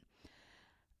position.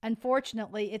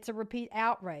 Unfortunately, it's a repeat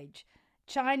outrage.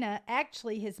 China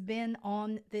actually has been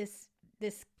on this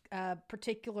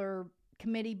particular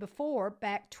committee before,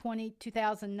 back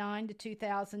 2009 to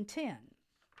 2010.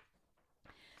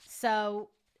 So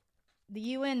the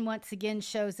UN once again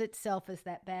shows itself as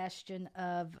that bastion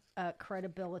of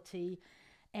credibility,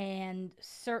 and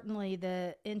certainly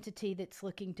the entity that's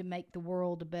looking to make the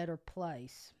world a better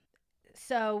place.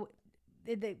 So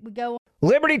we go on.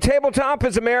 Liberty Tabletop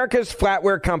is America's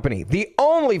flatware company, the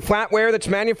only flatware that's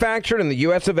manufactured in the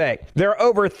US of A. There are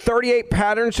over 38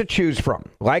 patterns to choose from.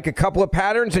 Like a couple of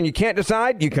patterns and you can't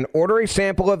decide, you can order a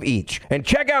sample of each. And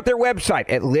check out their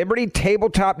website at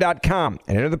libertytabletop.com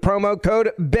and enter the promo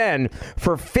code BEN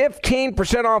for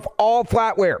 15% off all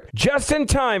flatware. Just in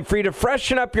time for you to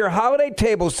freshen up your holiday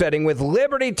table setting with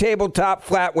Liberty Tabletop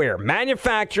flatware,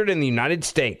 manufactured in the United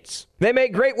States. They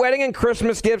make great wedding and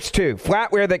Christmas gifts too.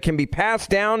 Flatware that can be passed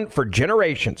down for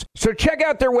generations. So check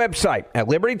out their website at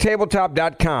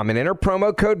libertytabletop.com and enter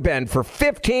promo code BEN for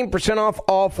 15% off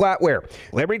all flatware.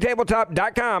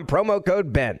 libertytabletop.com, promo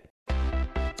code BEN.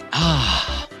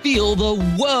 Feel the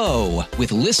whoa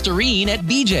with Listerine at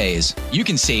BJ's. You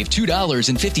can save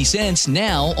 $2.50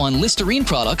 now on Listerine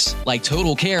products like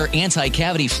Total Care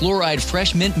Anti-Cavity Fluoride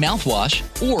Fresh Mint Mouthwash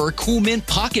or Cool Mint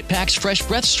Pocket Packs Fresh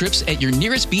Breath Strips at your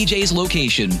nearest BJ's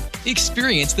location.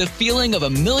 Experience the feeling of a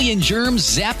million germs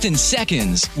zapped in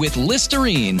seconds with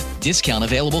Listerine. Discount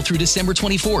available through December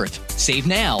 24th. Save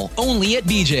now, only at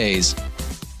BJ's.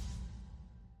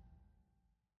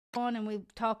 On and we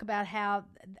talk about how,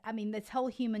 this whole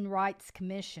Human Rights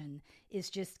Commission is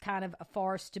just kind of a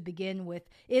farce to begin with.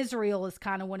 Israel is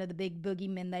kind of one of the big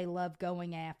boogeymen they love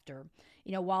going after.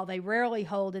 While they rarely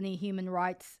hold any human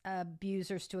rights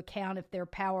abusers to account if they're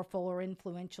powerful or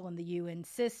influential in the UN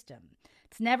system.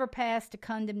 It's never passed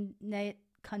a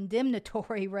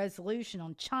condemnatory resolution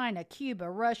on China, Cuba,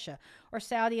 Russia, or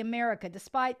Saudi America,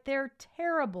 despite their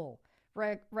terrible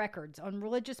records on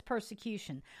religious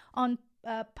persecution, on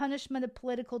punishment of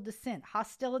political dissent,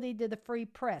 hostility to the free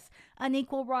press,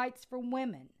 unequal rights for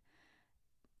women.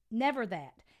 Never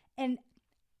that. And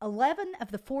 11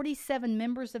 of the 47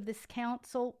 members of this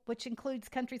council, which includes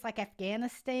countries like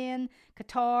Afghanistan,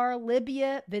 Qatar,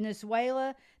 Libya,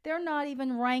 Venezuela, they're not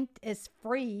even ranked as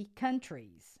free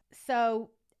countries. So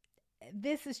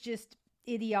this is just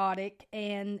idiotic.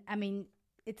 And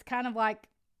it's kind of like,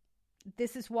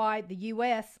 this is why the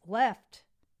U.S. left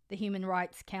the Human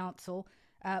Rights Council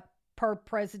per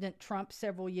President Trump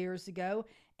several years ago,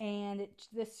 and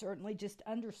this certainly just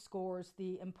underscores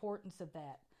the importance of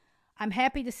that. I'm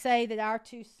happy to say that our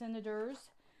two senators,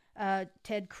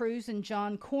 Ted Cruz and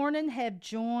John Cornyn, have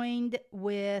joined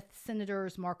with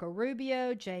Senators Marco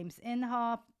Rubio, James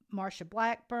Inhofe, Marsha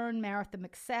Blackburn, Martha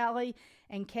McSally,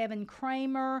 and Kevin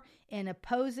Cramer in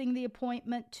opposing the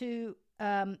appointment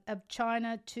of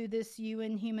China to this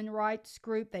UN human rights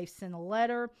group. They've sent a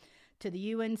letter to the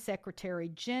UN Secretary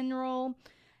General,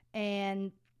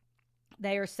 and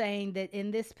they are saying that in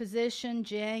this position,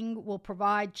 Jiang will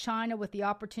provide China with the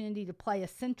opportunity to play a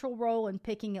central role in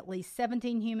picking at least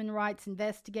 17 human rights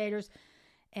investigators.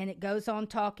 And it goes on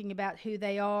talking about who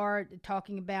they are,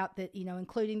 talking about that,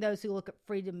 including those who look at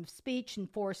freedom of speech,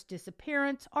 enforced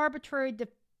disappearance, arbitrary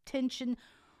detention,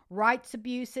 rights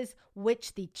abuses,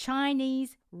 which the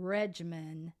Chinese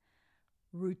regimen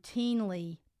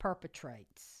routinely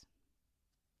perpetrates.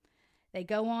 They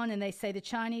go on and they say the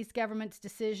Chinese government's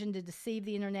decision to deceive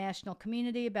the international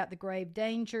community about the grave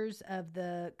dangers of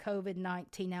the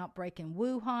COVID-19 outbreak in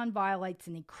Wuhan violates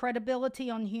any credibility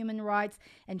on human rights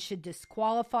and should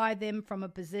disqualify them from a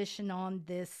position on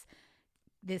this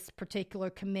particular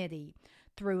committee.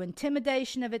 Through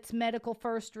intimidation of its medical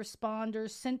first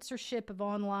responders, censorship of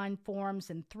online forums,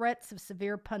 and threats of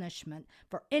severe punishment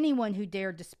for anyone who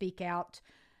dared to speak out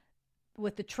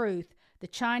with the truth, the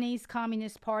Chinese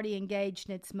Communist Party engaged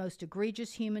in its most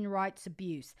egregious human rights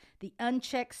abuse, the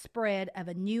unchecked spread of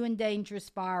a new and dangerous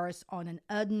virus on an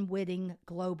unwitting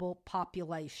global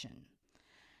population.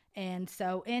 And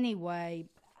so anyway,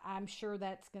 I'm sure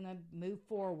that's going to move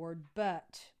forward,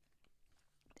 but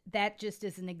that just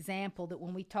is an example that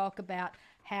when we talk about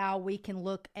how we can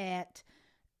look at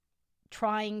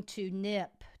trying to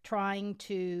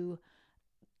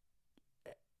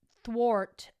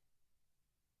thwart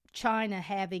China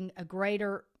having a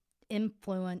greater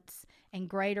influence and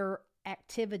greater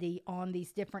activity on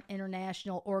these different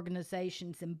international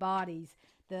organizations and bodies,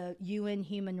 the UN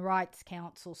Human Rights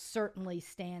Council certainly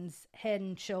stands head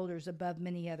and shoulders above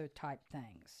many other type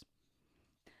things.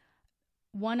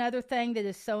 One other thing that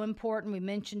is so important, we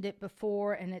mentioned it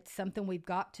before, and it's something we've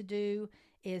got to do,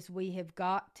 is we have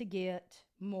got to get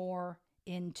more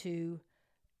into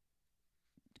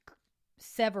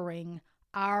severing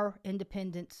our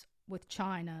independence with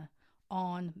China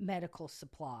on medical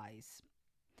supplies.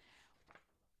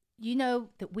 You know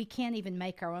that we can't even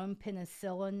make our own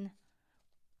penicillin.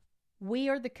 We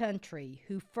are the country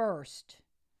who first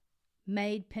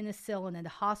made penicillin at a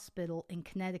hospital in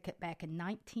Connecticut back in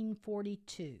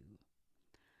 1942.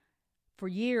 For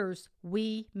years,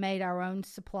 we made our own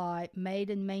supply, made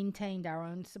and maintained our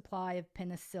own supply of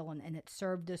penicillin, and it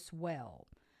served us well.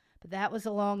 But that was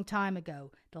a long time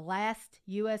ago. The last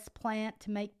U.S. plant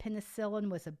to make penicillin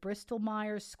was a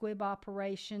Bristol-Myers Squibb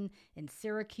operation in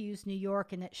Syracuse, New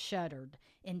York, and it shuttered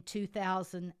in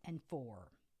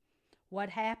 2004. What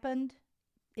happened?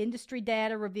 Industry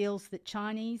data reveals that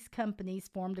Chinese companies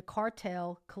formed a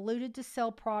cartel, colluded to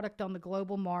sell product on the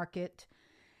global market,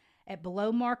 at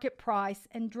below market price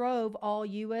and drove all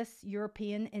U.S.,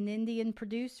 European, and Indian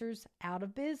producers out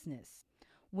of business.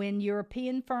 When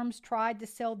European firms tried to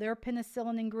sell their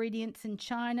penicillin ingredients in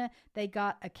China, they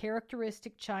got a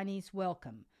characteristic Chinese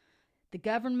welcome. The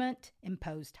government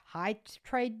imposed high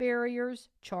trade barriers,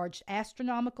 charged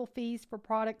astronomical fees for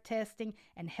product testing,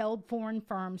 and held foreign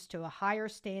firms to a higher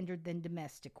standard than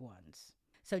domestic ones.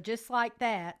 So just like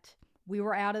that, we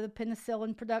were out of the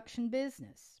penicillin production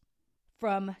business.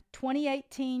 From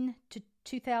 2010 to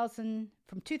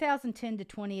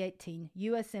 2018,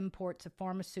 U.S. imports of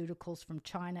pharmaceuticals from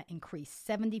China increased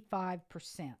 75%.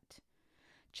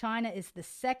 China is the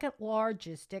second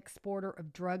largest exporter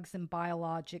of drugs and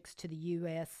biologics to the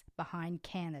U.S. behind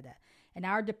Canada, and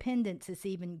our dependence is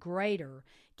even greater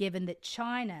given that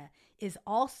China is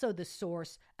also the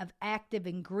source of active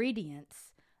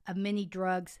ingredients of many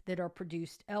drugs that are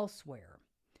produced elsewhere.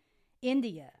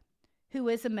 India, who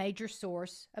is a major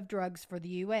source of drugs for the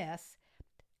U.S.,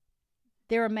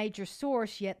 they're a major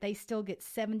source, yet they still get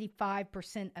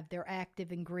 75% of their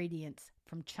active ingredients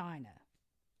from China.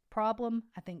 Problem?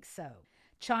 I think so.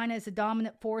 China is a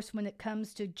dominant force when it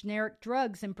comes to generic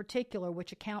drugs in particular,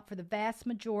 which account for the vast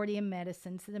majority of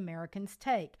medicines that Americans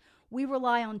take. We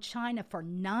rely on China for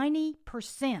 90%.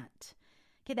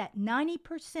 Okay, that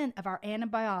 90% of our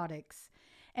antibiotics,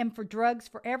 and for drugs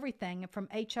for everything from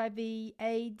HIV,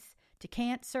 AIDS, to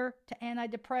cancer, to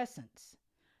antidepressants.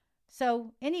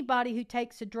 So anybody who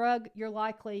takes a drug, you're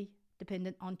likely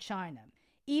dependent on China.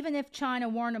 Even if China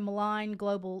weren't a malign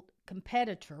global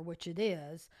competitor, which it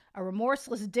is, a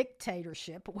remorseless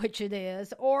dictatorship, which it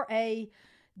is, or a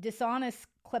dishonest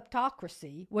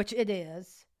kleptocracy, which it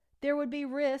is, there would be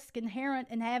risk inherent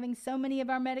in having so many of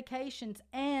our medications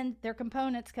and their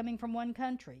components coming from one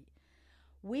country.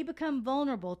 We become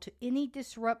vulnerable to any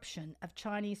disruption of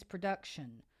Chinese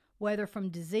production, whether from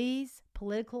disease,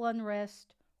 political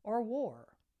unrest, or war.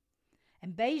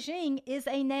 And Beijing is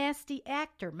a nasty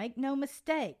actor, make no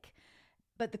mistake.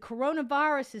 But the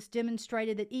coronavirus has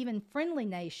demonstrated that even friendly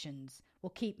nations will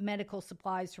keep medical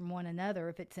supplies from one another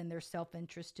if it's in their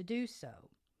self-interest to do so.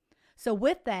 So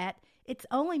with that, it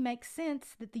only makes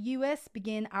sense that the U.S.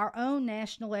 begin our own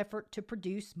national effort to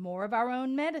produce more of our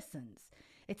own medicines.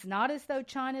 It's not as though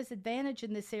China's advantage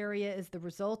in this area is the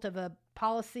result of a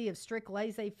policy of strict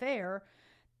laissez-faire.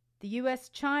 The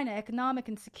U.S.-China Economic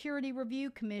and Security Review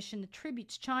Commission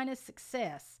attributes China's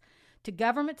success to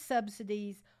government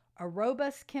subsidies, a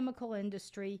robust chemical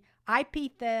industry,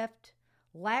 IP theft,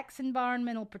 lax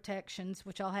environmental protections,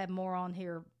 which I'll have more on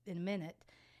here in a minute,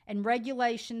 and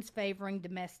regulations favoring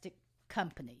domestic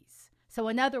companies. So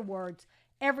in other words,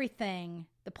 everything,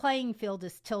 the playing field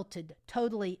is tilted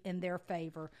totally in their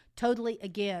favor, totally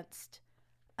against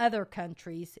other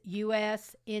countries,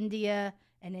 U.S., India,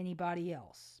 and anybody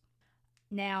else.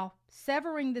 Now,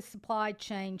 severing the supply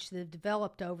chains that have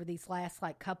developed over these last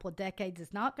couple of decades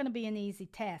is not going to be an easy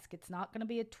task. It's not going to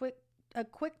be a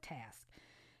quick task.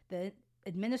 The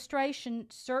administration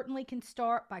certainly can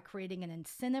start by creating an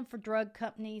incentive for drug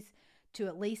companies to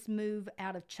at least move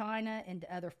out of China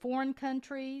into other foreign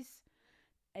countries.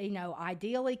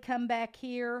 Ideally come back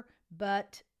here,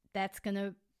 but that's going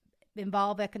to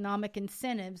involve economic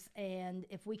incentives, and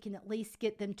if we can at least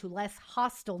get them to less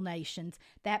hostile nations,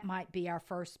 that might be our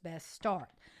first best start.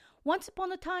 Once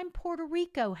upon a time, Puerto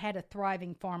Rico had a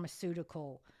thriving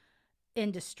pharmaceutical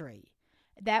industry.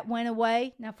 That went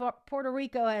away. Now, Puerto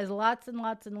Rico has lots and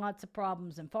lots and lots of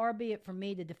problems, and far be it from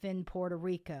me to defend Puerto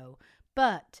Rico,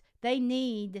 but they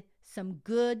need some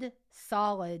good,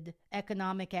 solid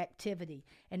economic activity.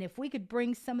 And if we could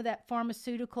bring some of that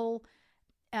pharmaceutical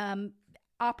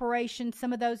operations,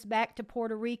 some of those back to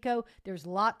Puerto Rico, there's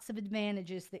lots of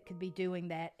advantages that could be doing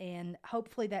that, and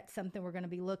hopefully that's something we're going to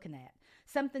be looking at.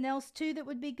 Something else, too, that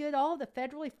would be good, all the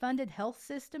federally funded health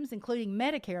systems, including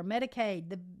Medicare, Medicaid,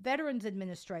 the Veterans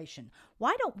Administration.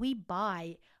 Why don't we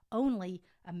buy only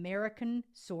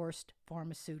American-sourced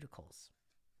pharmaceuticals?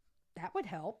 That would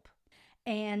help,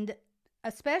 and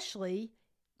especially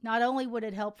not only would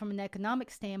it help from an economic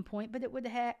standpoint, but it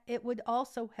would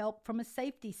also help from a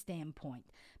safety standpoint.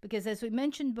 Because as we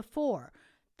mentioned before,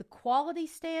 the quality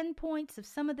standpoints of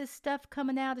some of this stuff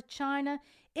coming out of China,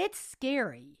 it's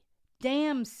scary,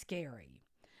 damn scary.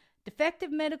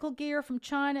 Defective medical gear from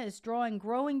China is drawing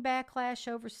growing backlash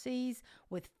overseas,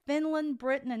 with Finland,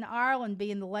 Britain, and Ireland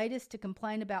being the latest to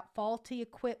complain about faulty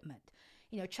equipment.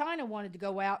 China wanted to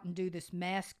go out and do this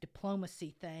mask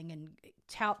diplomacy thing and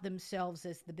tout themselves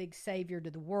as the big savior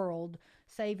to the world,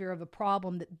 savior of a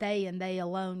problem that they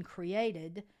alone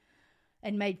created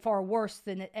and made far worse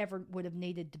than it ever would have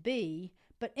needed to be.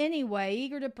 But anyway,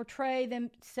 eager to portray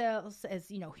themselves as,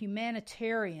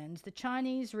 humanitarians, the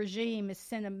Chinese regime has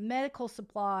sent medical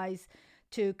supplies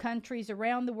to countries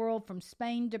around the world from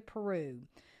Spain to Peru.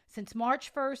 Since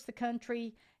March 1st, the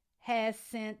country has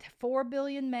sent 4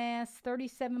 billion masks,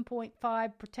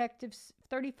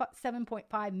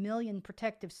 37.5 million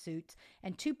protective suits,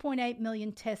 and 2.8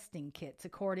 million testing kits,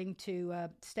 according to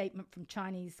a statement from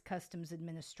Chinese Customs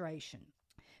Administration.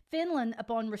 Finland,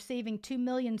 upon receiving 2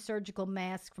 million surgical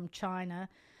masks from China,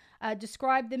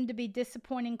 described them to be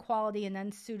disappointing quality and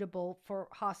unsuitable for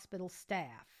hospital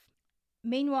staff.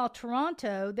 Meanwhile,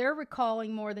 Toronto, they're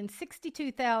recalling more than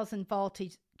 62,000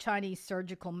 faulty Chinese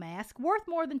surgical masks worth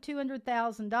more than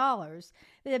 $200,000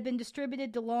 that have been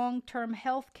distributed to long-term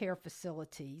health care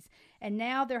facilities. And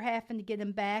now they're having to get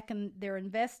them back, and they're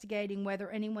investigating whether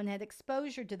anyone had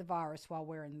exposure to the virus while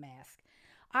wearing masks.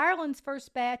 Ireland's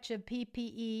first batch of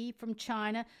PPE from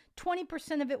China,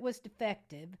 20% of it was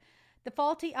defective. The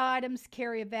faulty items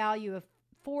carry a value of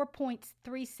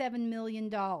 $4.37 million.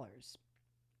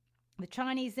 The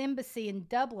Chinese embassy in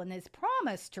Dublin has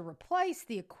promised to replace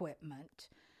the equipment,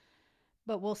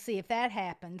 but we'll see if that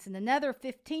happens. And another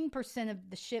 15% of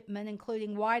the shipment,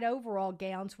 including white overall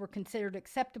gowns, were considered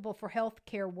acceptable for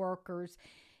healthcare workers'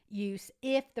 use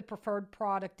if the preferred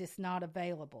product is not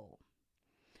available.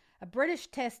 A British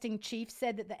testing chief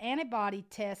said that the antibody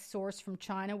tests sourced from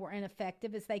China were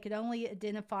ineffective, as they could only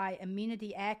identify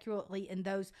immunity accurately in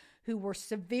those who were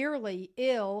severely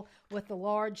ill with a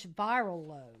large viral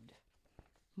load.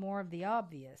 More of the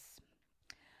obvious.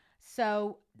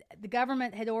 So the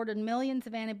government had ordered millions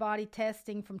of antibody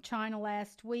testing from China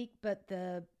last week, but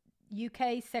the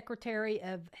UK Secretary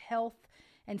of Health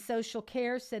and Social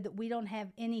Care said that we don't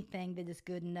have anything that is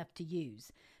good enough to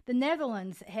use. The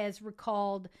Netherlands has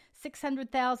recalled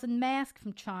 600,000 masks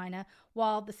from China,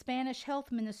 while the Spanish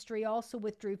Health Ministry also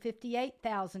withdrew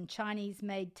 58,000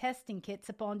 Chinese-made testing kits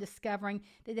upon discovering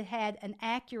that it had an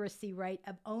accuracy rate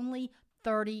of only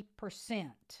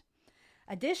 30%.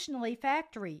 Additionally,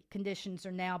 factory conditions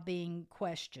are now being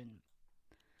questioned.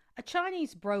 A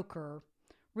Chinese broker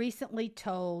recently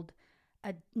told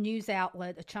a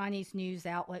Chinese news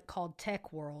outlet called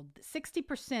Tech World, that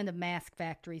 60% of mask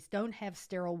factories don't have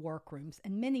sterile workrooms,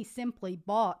 and many simply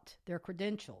bought their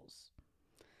credentials.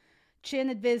 Chen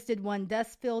had visited one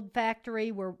dust-filled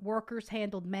factory where workers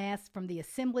handled masks from the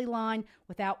assembly line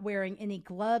without wearing any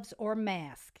gloves or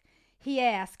mask. He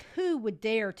asked who would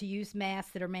dare to use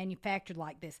masks that are manufactured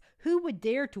like this? Who would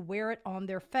dare to wear it on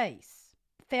their face?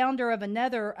 Founder of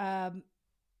another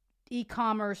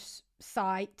e-commerce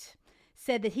site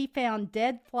said that he found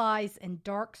dead flies and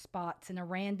dark spots in a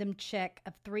random check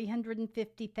of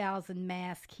 350,000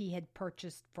 masks he had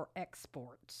purchased for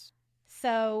exports.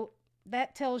 So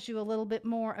that tells you a little bit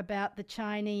more about the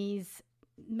Chinese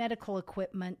medical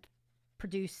equipment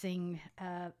producing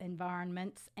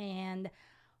environments. And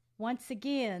once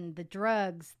again, the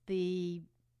drugs, the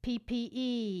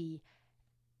PPE,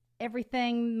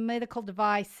 everything, medical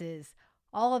devices,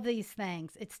 all of these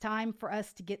things, it's time for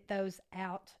us to get those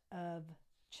out of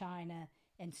China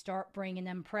and start bringing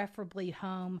them preferably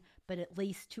home, but at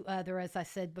least to other, as I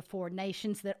said before,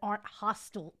 nations that aren't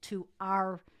hostile to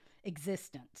our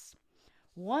existence.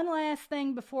 One last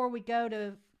thing before we go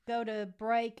to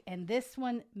break, and this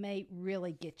one may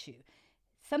really get you.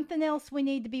 Something else we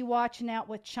need to be watching out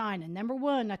with China. Number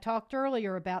one, I talked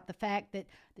earlier about the fact that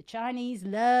the Chinese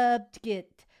love to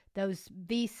get those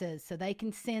visas so they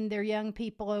can send their young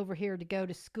people over here to go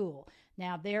to school.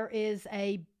 Now, there is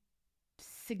a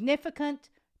significant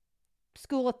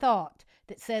school of thought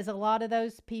that says a lot of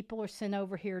those people are sent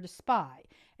over here to spy.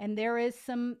 And there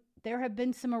have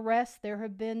been some arrests, there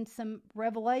have been some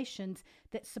revelations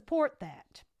that support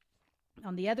that.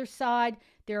 On the other side,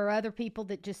 there are other people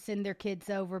that just send their kids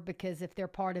over because if they're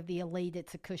part of the elite,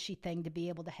 it's a cushy thing to be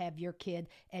able to have your kid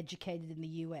educated in the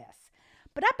U.S.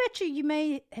 But I bet you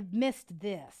may have missed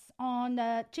this. On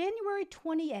January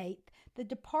 28th, the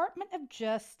Department of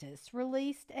Justice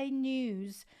released a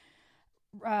news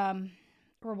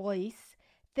release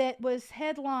that was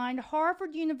headlined,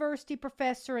 Harvard University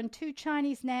professor and 2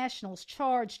 Chinese nationals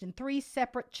charged in 3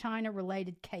 separate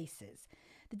China-related cases.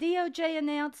 The DOJ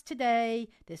announced today,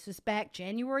 this was back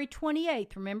January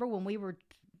 28th, remember when we were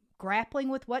grappling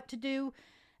with what to do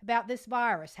about this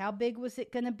virus, how big was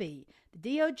it going to be?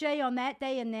 The DOJ on that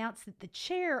day announced that the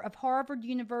chair of Harvard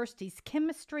University's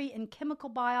Chemistry and Chemical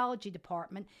Biology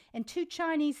Department and 2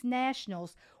 Chinese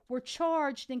nationals were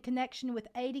charged in connection with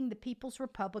aiding the People's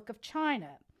Republic of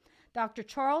China. Dr.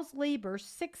 Charles Lieber,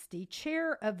 60,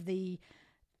 chair of the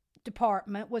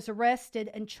Department was arrested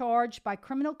and charged by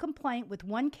criminal complaint with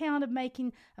one count of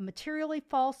making a materially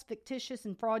false, fictitious,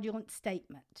 and fraudulent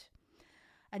statement.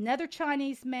 Another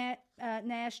Chinese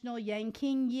national, Yang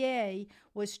Qingye,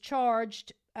 was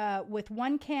charged with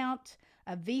one count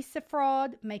of visa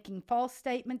fraud, making false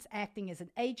statements, acting as an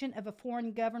agent of a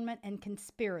foreign government, and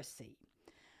conspiracy.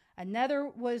 Another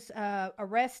was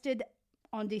arrested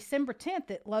on December 10th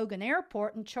at Logan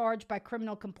Airport and charged by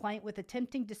criminal complaint with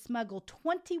attempting to smuggle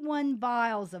 21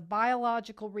 vials of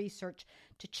biological research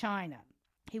to China.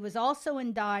 He was also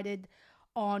indicted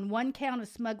on one count of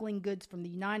smuggling goods from the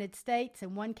United States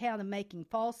and one count of making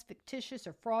false, fictitious,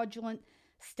 or fraudulent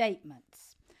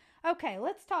statements. Okay,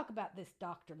 let's talk about this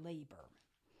Dr. Lieber.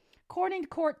 According to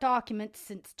court documents,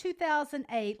 since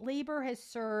 2008, Lieber has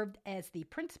served as the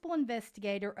principal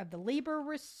investigator of the Lieber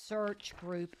Research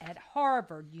Group at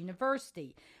Harvard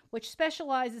University, which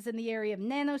specializes in the area of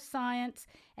nanoscience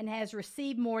and has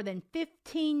received more than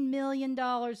 $15 million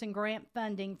in grant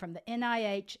funding from the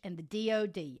NIH and the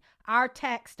DoD, our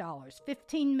tax dollars,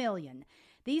 $15 million.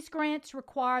 These grants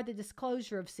require the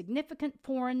disclosure of significant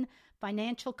foreign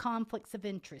financial conflicts of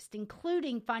interest,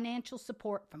 including financial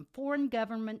support from foreign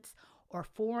governments or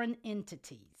foreign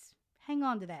entities. Hang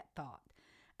on to that thought.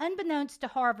 Unbeknownst to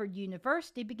Harvard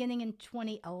University, beginning in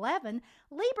 2011,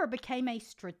 Lieber became a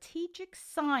strategic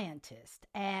scientist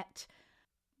at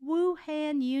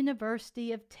Wuhan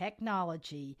University of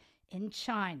Technology in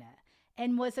China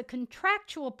and was a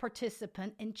contractual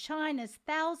participant in China's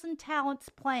 1,000 Talents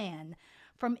Plan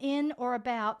from in or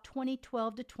about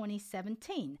 2012 to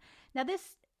 2017. Now,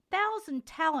 this 1,000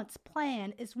 Talents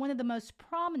Plan is one of the most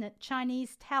prominent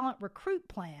Chinese talent recruit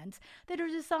plans that are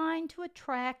designed to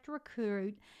attract,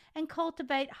 recruit, and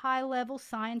cultivate high-level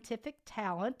scientific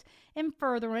talent in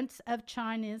furtherance of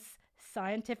China's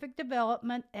scientific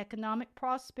development, economic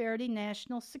prosperity,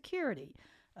 national security.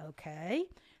 Okay?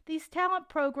 These talent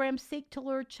programs seek to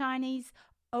lure Chinese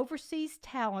overseas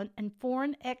talent and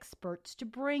foreign experts to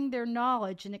bring their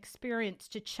knowledge and experience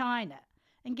to China.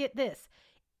 And get this,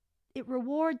 it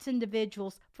rewards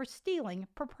individuals for stealing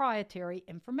proprietary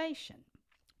information.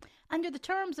 Under the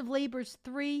terms of Lieber's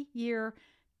 3-year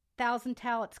 1,000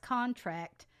 Talents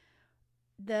contract,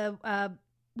 the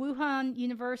Wuhan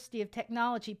University of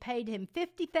Technology paid him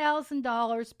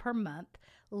 $50,000 per month,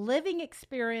 living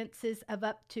expenses of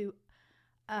up to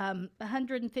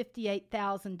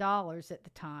 $158,000 at the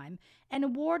time, and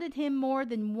awarded him more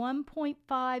than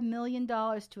 $1.5 million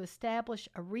to establish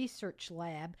a research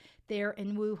lab there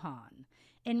in Wuhan.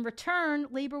 In return,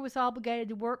 Lieber was obligated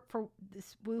to work for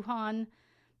this Wuhan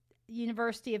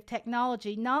University of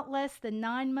Technology not less than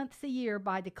 9 months a year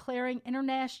by declaring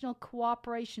international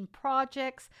cooperation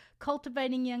projects,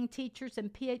 cultivating young teachers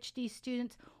and PhD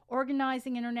students,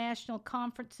 organizing international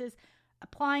conferences,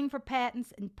 applying for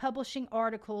patents, and publishing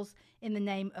articles in the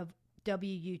name of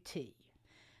WUT. The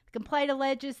complaint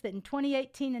alleges that in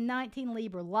 2018 and 19,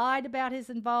 Lieber lied about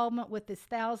his involvement with this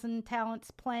 1,000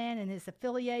 Talents Plan and his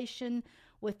affiliation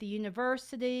with the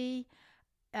university.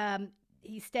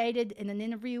 He stated in an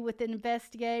interview with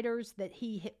investigators that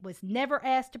he was never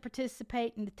asked to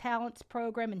participate in the Talents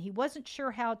program, and he wasn't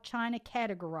sure how China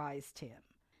categorized him.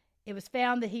 It was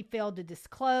found that he failed to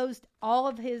disclose all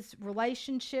of his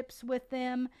relationships with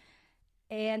them,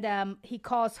 and he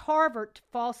caused Harvard to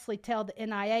falsely tell the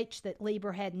NIH that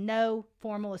Lieber had no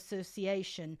formal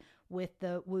association with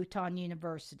the Wuhan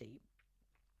University.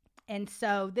 And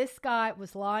so this guy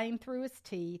was lying through his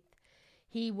teeth.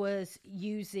 He was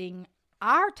using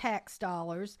our tax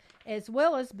dollars as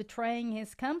well as betraying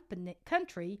his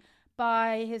country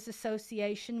by his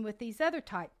association with these other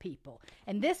type people.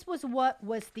 And this was what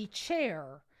was the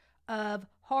chair of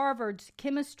Harvard's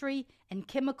Chemistry and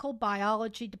Chemical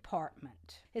Biology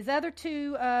Department. His other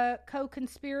two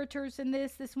co-conspirators in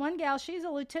this one gal, she's a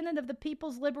lieutenant of the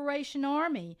People's Liberation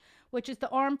Army, which is the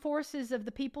armed forces of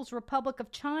the People's Republic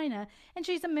of China, and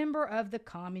she's a member of the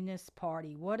Communist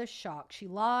Party. What a shock. She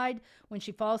lied when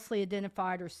she falsely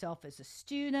identified herself as a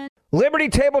student. Liberty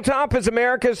Tabletop is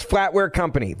America's flatware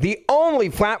company, the only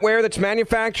flatware that's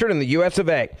manufactured in the US of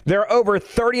A. There are over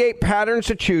 38 patterns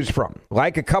to choose from.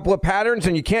 Like a couple of patterns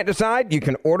and you can't decide, you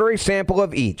can order a sample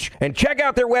of each. And check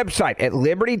out their website at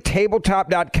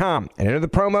libertytabletop.com and enter the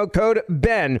promo code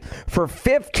BEN for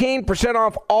 15%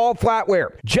 off all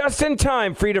flatware. Just in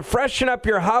time for you to freshen up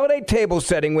your holiday table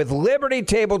setting with Liberty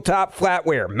Tabletop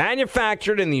flatware,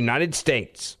 manufactured in the United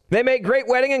States. They make great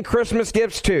wedding and Christmas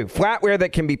gifts too, flatware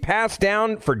that can be passed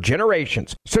down for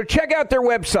generations. So check out their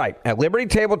website at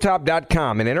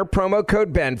libertytabletop.com and enter promo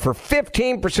code BEN for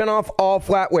 15% off all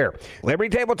flatware.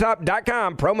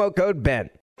 libertytabletop.com, promo code BEN.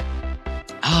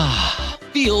 Ah,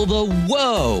 Feel the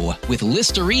whoa with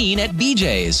Listerine at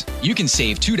BJ's. You can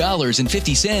save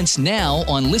 $2.50 now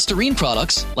on Listerine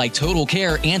products like Total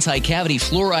Care Anti-Cavity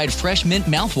Fluoride Fresh Mint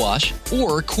Mouthwash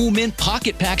or Cool Mint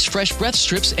Pocket Packs Fresh Breath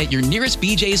Strips at your nearest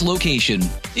BJ's location.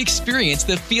 Experience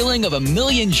the feeling of a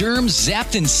million germs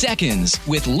zapped in seconds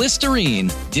with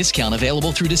Listerine. Discount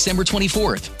available through December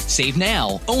 24th. Save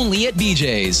now, only at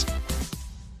BJ's.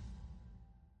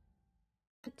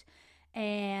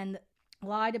 And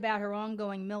lied about her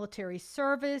ongoing military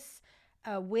service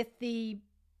with the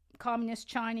Communist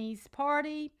Chinese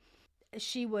Party.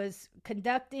 She was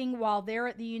conducting, while there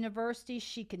at the university,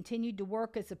 she continued to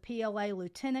work as a PLA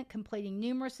lieutenant, completing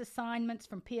numerous assignments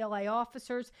from PLA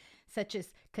officers, such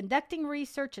as conducting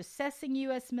research, assessing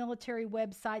U.S. military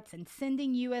websites, and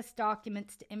sending U.S.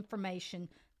 documents to information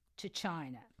to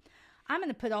China. I'm going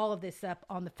to put all of this up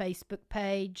on the Facebook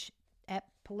page at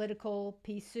Political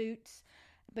Pea Suits,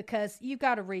 because you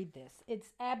got to read this.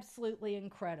 It's absolutely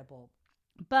incredible.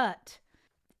 But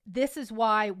this is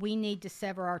why we need to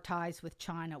sever our ties with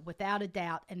China, without a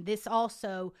doubt. And this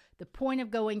also, the point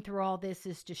of going through all this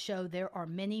is to show there are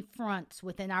many fronts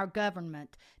within our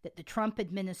government that the Trump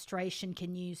administration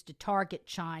can use to target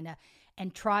China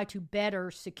and try to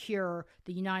better secure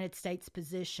the United States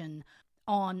position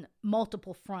on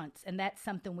multiple fronts. And that's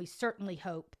something we certainly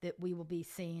hope that we will be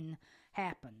seeing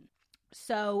happen.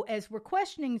 So as we're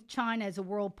questioning China as a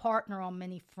world partner on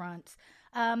many fronts,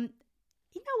 you know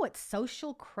what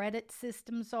social credit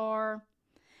systems are?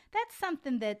 That's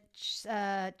something that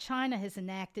China has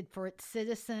enacted for its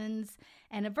citizens,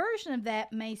 and a version of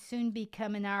that may soon be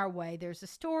coming our way. There's a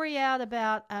story out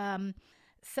about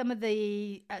some of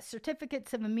the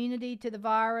certificates of immunity to the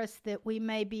virus that we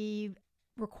may be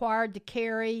required to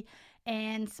carry,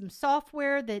 and some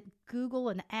software that Google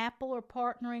and Apple are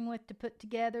partnering with to put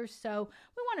together. So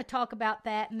we want to talk about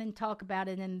that and then talk about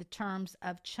it in the terms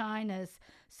of China's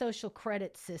social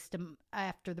credit system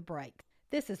after the break.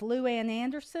 This is Lou Ann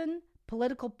Anderson,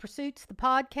 Political Pursuits, the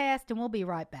podcast, and we'll be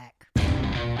right back.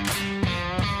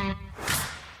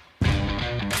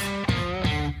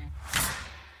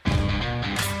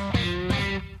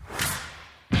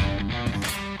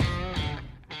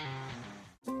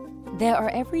 There are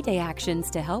everyday actions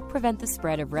to help prevent the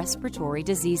spread of respiratory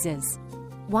diseases.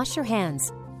 Wash your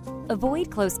hands.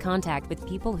 Avoid close contact with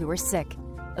people who are sick.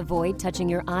 Avoid touching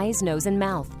your eyes, nose, and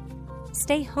mouth.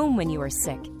 Stay home when you are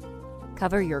sick.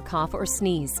 Cover your cough or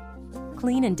sneeze.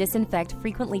 Clean and disinfect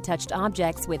frequently touched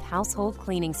objects with household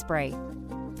cleaning spray.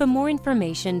 For more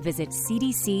information, visit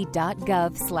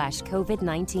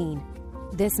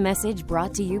cdc.gov/COVID-19. This message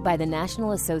brought to you by the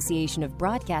National Association of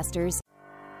Broadcasters.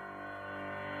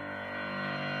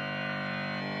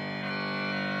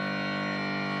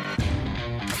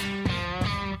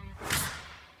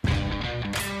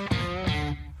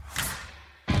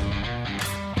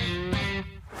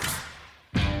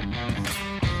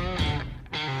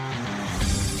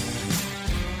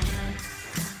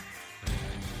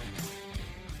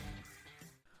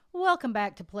 Welcome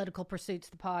back to Political Pursuits,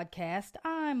 the podcast.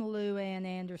 I'm Lou Ann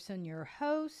Anderson, your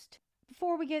host.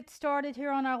 Before we get started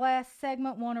here on our last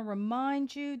segment, I want to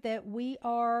remind you that we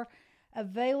are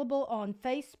available on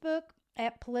Facebook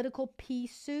at Political Pea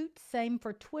Suits. Same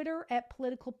for Twitter at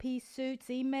Political Pea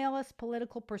Suits. Email us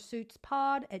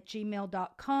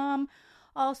politicalpursuitspod@gmail.com.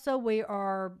 Also, we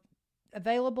are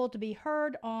available to be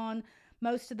heard on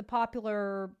most of the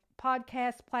popular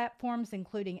podcast platforms,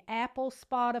 including Apple,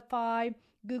 Spotify,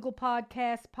 Google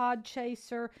Podcasts,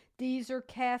 Podchaser, Deezer,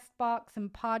 CastBox,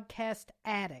 and Podcast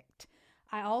Addict.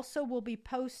 I also will be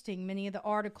posting many of the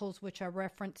articles which I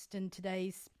referenced in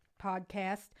today's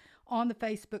podcast on the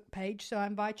Facebook page, so I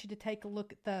invite you to take a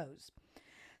look at those.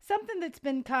 Something that's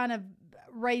been kind of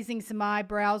raising some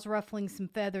eyebrows, ruffling some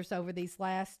feathers over these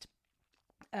last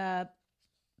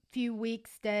few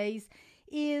weeks, days,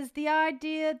 is the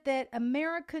idea that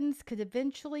Americans could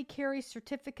eventually carry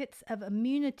certificates of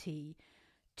immunity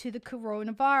to the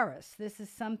coronavirus. This is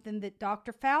something that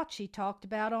Dr. Fauci talked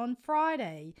about on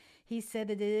Friday. He said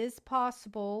that it is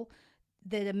possible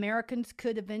that Americans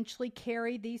could eventually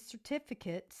carry these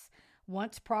certificates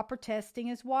once proper testing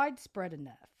is widespread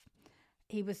enough.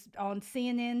 He was on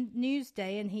CNN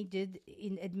Newsday, and he did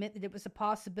admit that it was a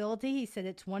possibility. He said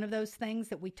it's one of those things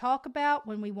that we talk about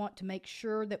when we want to make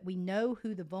sure that we know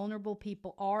who the vulnerable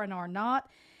people are and are not,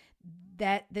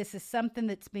 that this is something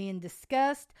that's being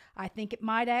discussed. I think it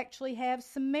might actually have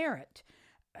some merit.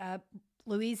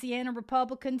 Louisiana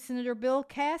Republican Senator Bill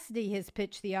Cassidy has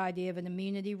pitched the idea of an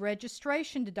immunity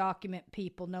registration to document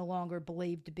people no longer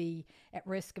believed to be at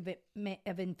risk of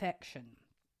infection.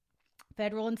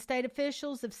 Federal and state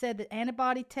officials have said that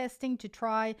antibody testing to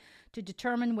try to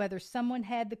determine whether someone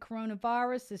had the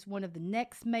coronavirus is one of the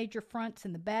next major fronts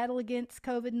in the battle against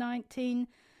COVID-19.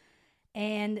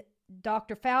 And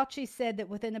Dr. Fauci said that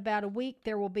within about a week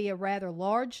there will be a rather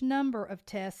large number of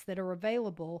tests that are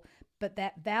available, but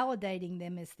that validating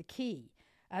them is the key.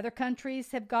 Other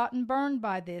countries have gotten burned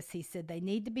by this. He said they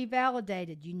need to be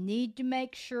validated. You need to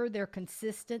make sure they're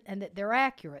consistent and that they're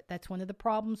accurate. That's one of the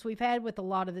problems we've had with a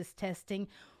lot of this testing,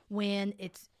 when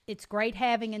it's great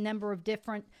having a number of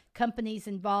different companies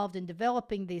involved in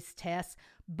developing these tests,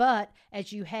 but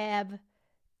as you have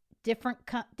different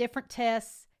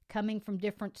tests coming from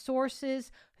different sources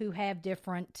who have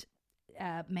different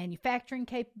manufacturing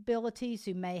capabilities,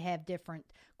 who may have different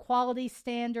quality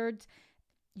standards,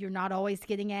 you're not always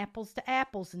getting apples to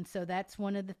apples. And so that's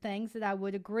one of the things that I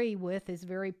would agree with is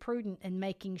very prudent in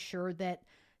making sure that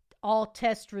all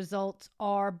test results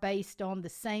are based on the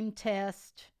same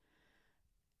test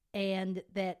and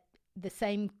that the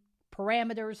same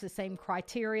parameters, the same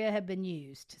criteria have been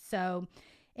used. So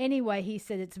anyway, he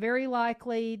said it's very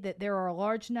likely that there are a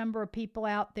large number of people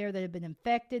out there that have been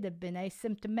infected, have been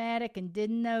asymptomatic, and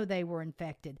didn't know they were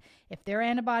infected. If their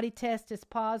antibody test is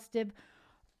positive,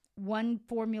 one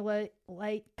formulate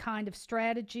kind of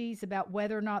strategies about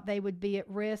whether or not they would be at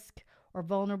risk or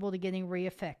vulnerable to getting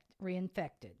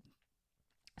reinfected.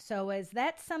 So as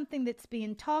that's something that's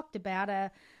being talked about,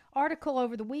 a article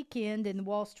over the weekend in the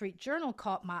Wall Street Journal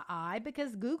caught my eye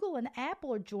because Google and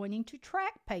Apple are joining to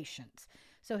track patients.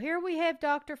 So here we have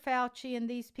Dr. Fauci and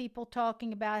these people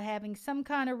talking about having some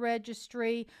kind of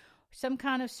registry, some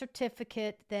kind of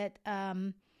certificate that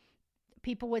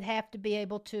people would have to be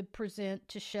able to present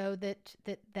to show that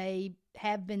they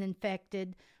have been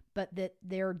infected, but that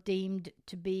they're deemed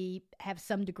to have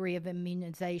some degree of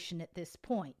immunization at this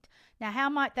point. Now, how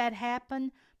might that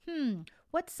happen?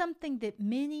 What's something that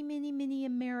many, many, many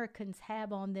Americans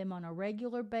have on them on a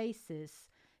regular basis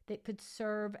that could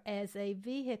serve as a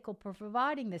vehicle for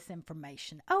providing this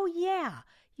information? Oh, yeah,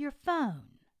 your phone.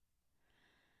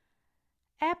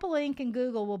 Apple Inc. and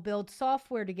Google will build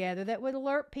software together that would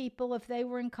alert people if they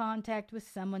were in contact with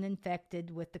someone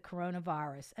infected with the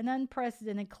coronavirus, an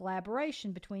unprecedented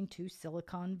collaboration between two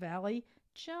Silicon Valley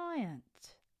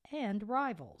giants and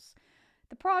rivals.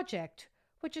 The project,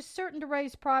 which is certain to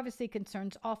raise privacy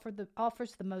concerns,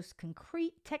 offers the most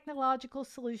concrete technological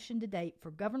solution to date for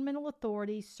governmental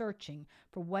authorities searching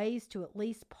for ways to at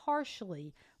least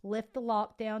partially lift the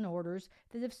lockdown orders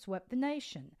that have swept the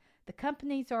nation. The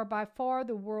companies are by far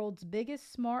the world's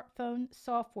biggest smartphone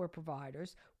software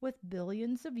providers with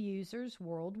billions of users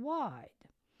worldwide.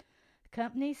 The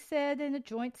company said in a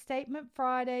joint statement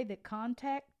Friday that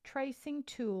contact tracing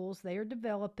tools they are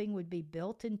developing would be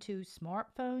built into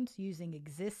smartphones using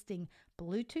existing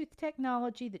Bluetooth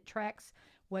technology that tracks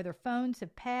whether phones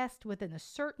have passed within a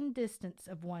certain distance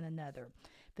of one another.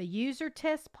 If a user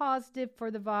tests positive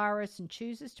for the virus and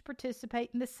chooses to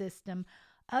participate in the system,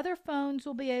 other phones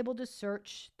will be able to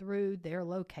search through their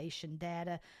location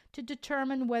data to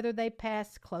determine whether they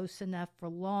passed close enough for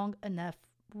long enough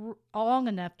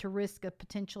to risk a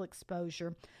potential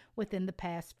exposure within the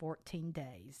past 14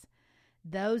 days.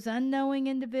 Those unknowing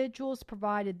individuals,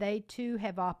 provided they too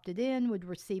have opted in, would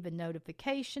receive a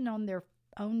notification on their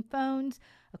own phones,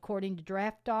 according to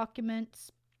draft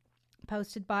documents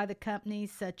posted by the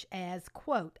companies, such as,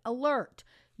 quote, alert,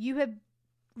 you have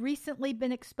recently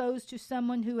been exposed to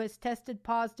someone who has tested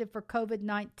positive for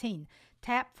COVID-19.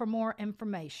 Tap for more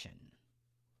information.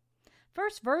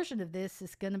 First version of this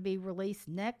is going to be released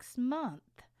next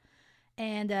month,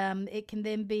 and it can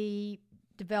then be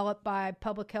developed by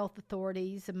public health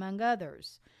authorities, among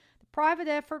others. The private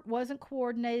effort wasn't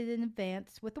coordinated in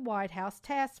advance with the White House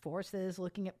task force that is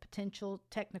looking at potential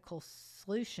technical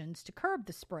solutions to curb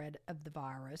the spread of the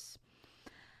virus.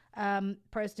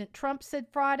 President Trump said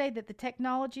Friday that the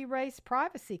technology raised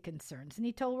privacy concerns, and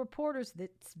he told reporters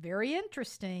that it's very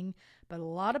interesting, but a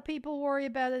lot of people worry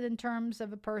about it in terms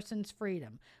of a person's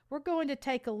freedom. We're going to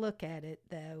take a look at it,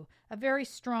 though, a very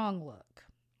strong look.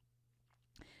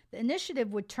 The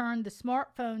initiative would turn the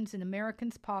smartphones in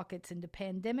Americans' pockets into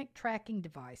pandemic tracking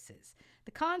devices.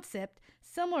 The concept,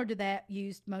 similar to that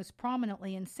used most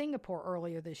prominently in Singapore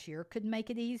earlier this year, could make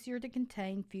it easier to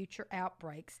contain future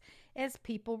outbreaks as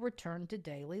people return to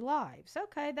daily lives.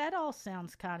 Okay, that all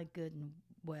sounds kind of good and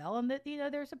well, and that,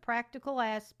 there's a practical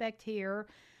aspect here,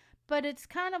 but it's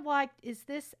kind of like, is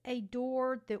this a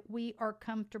door that we are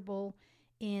comfortable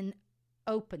in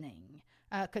opening?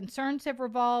 Concerns have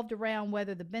revolved around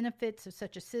whether the benefits of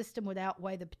such a system would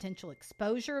outweigh the potential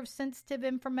exposure of sensitive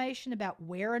information about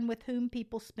where and with whom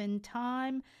people spend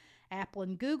time. Apple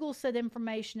and Google said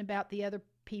information about the other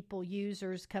people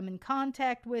users come in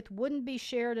contact with wouldn't be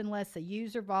shared unless a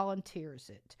user volunteers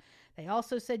it. They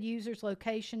also said users'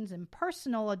 locations and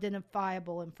personal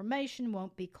identifiable information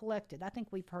won't be collected. I think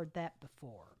we've heard that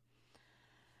before.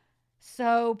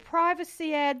 So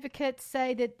privacy advocates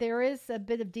say that there is a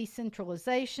bit of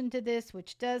decentralization to this,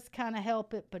 which does kind of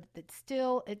help it, but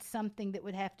it's something that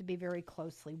would have to be very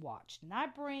closely watched. And I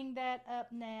bring that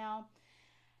up now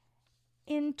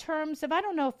in terms of, I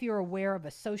don't know if you're aware of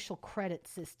a social credit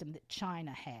system that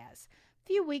China has. A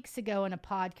few weeks ago in a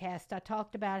podcast, I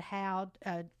talked about how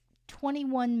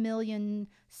 21 million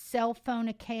cell phone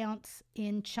accounts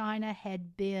in China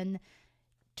had been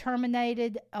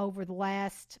terminated over the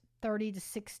last 30 to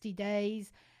 60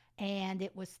 days, and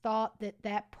it was thought that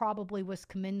that probably was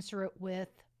commensurate with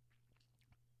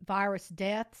virus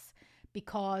deaths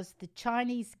because the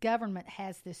Chinese government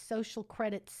has this social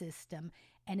credit system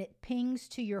and it pings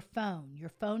to your phone. Your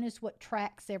phone is what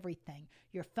tracks everything.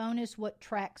 Your phone is what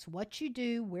tracks what you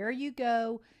do, where you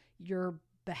go, your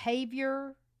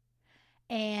behavior,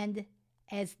 and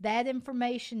as that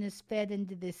information is fed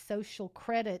into this social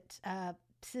credit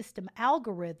system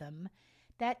algorithm,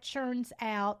 that churns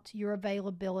out your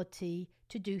availability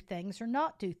to do things or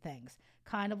not do things.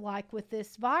 Kind of like with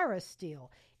this virus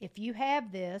deal. If you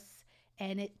have this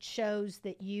and it shows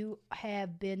that you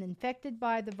have been infected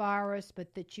by the virus,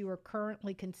 but that you are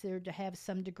currently considered to have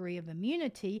some degree of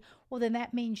immunity, well, then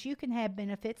that means you can have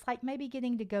benefits like maybe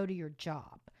getting to go to your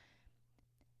job.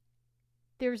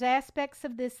 There's aspects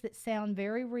of this that sound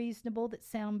very reasonable, that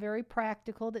sound very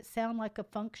practical, that sound like a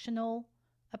functional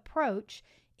approach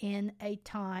in a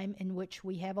time in which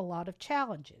we have a lot of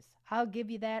challenges. I'll give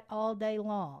you that all day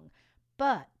long.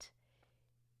 But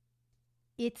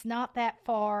it's not that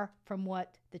far from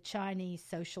what the Chinese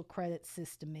social credit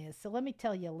system is. So let me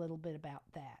tell you a little bit about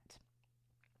that.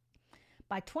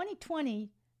 By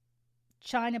 2020,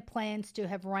 China plans to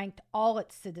have ranked all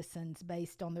its citizens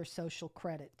based on their social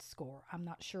credit score. I'm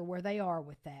not sure where they are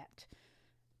with that.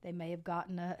 They may have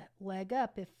gotten a leg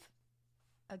up if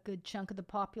a good chunk of the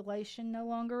population no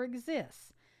longer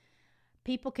exists.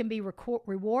 People can be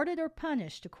rewarded or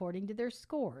punished according to their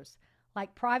scores.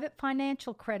 Like private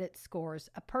financial credit scores,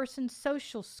 a person's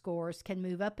social scores can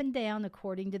move up and down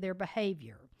according to their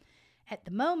behavior. At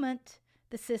the moment,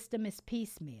 the system is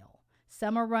piecemeal.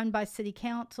 Some are run by city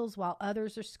councils, while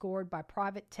others are scored by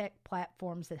private tech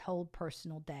platforms that hold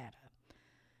personal data.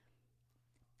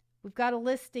 We've got a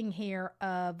listing here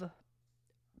of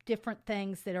different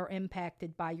things that are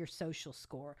impacted by your social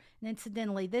score. And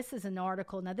incidentally, this is an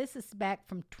article. Now, this is back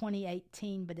from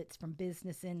 2018, but it's from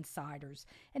Business Insiders,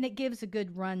 and it gives a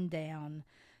good rundown.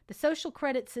 The social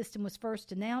credit system was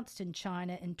first announced in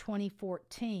China in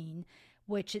 2014,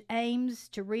 which aims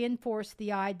to reinforce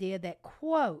the idea that,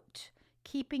 quote,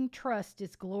 keeping trust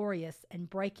is glorious and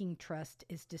breaking trust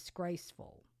is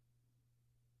disgraceful.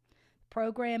 The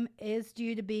program is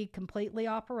due to be completely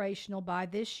operational by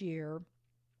this year.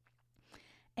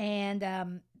 And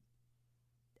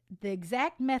the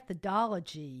exact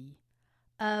methodology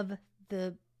of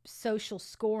the social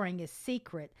scoring is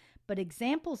secret, but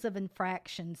examples of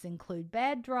infractions include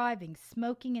bad driving,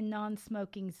 smoking in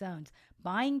non-smoking zones,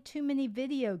 buying too many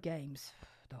video games,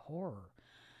 the horror,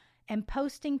 and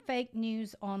posting fake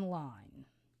news online.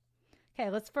 Okay,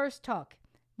 let's first talk.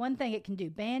 One thing it can do,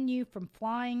 ban you from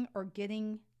flying or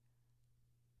getting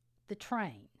the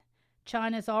train.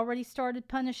 China's already started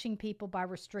punishing people by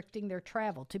restricting their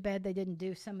travel. Too bad they didn't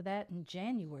do some of that in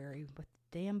January with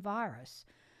the damn virus.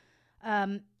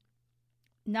 9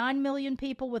 million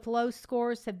people with low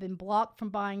scores have been blocked from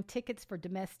buying tickets for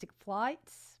domestic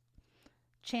flights.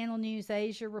 Channel News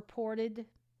Asia reported,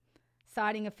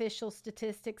 citing official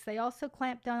statistics. They also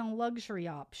clamped down on luxury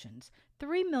options.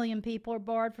 3 million people are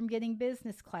barred from getting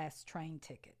business class train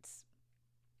tickets.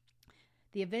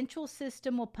 The eventual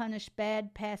system will punish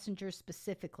bad passengers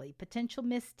specifically. Potential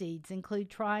misdeeds include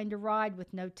trying to ride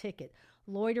with no ticket,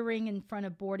 loitering in front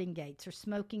of boarding gates, or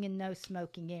smoking in no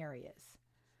smoking areas.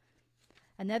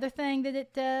 Another thing that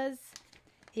it does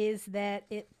is that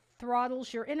it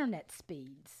throttles your internet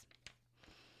speeds.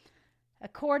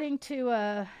 According to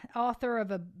an author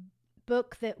of a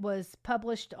book that was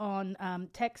published on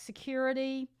tech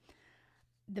security,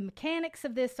 the mechanics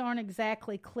of this aren't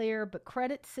exactly clear, but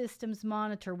credit systems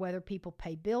monitor whether people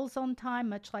pay bills on time,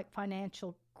 much like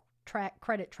financial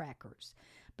credit trackers.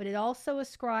 But it also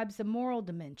ascribes a moral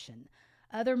dimension.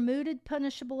 Other mooted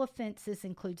punishable offenses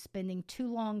include spending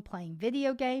too long playing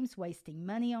video games, wasting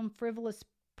money on frivolous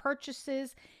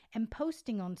purchases, and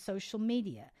posting on social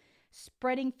media.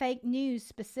 Spreading fake news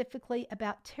specifically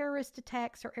about terrorist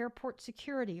attacks or airport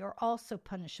security are also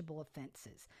punishable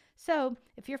offenses. So,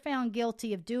 if you're found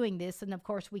guilty of doing this, and of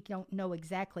course we don't know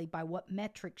exactly by what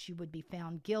metrics you would be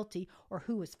found guilty or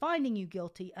who is finding you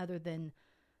guilty other than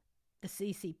the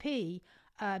CCP,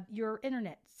 your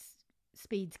internet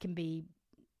speeds can be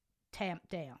tamped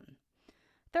down.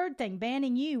 Third thing,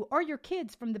 banning you or your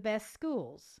kids from the best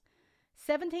schools.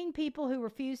 17 people who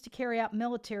refused to carry out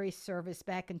military service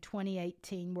back in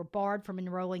 2018 were barred from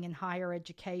enrolling in higher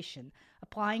education,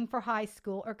 applying for high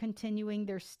school, or continuing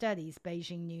their studies,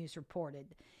 Beijing News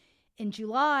reported. In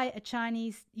July, a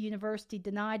Chinese university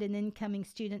denied an incoming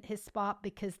student his spot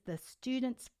because the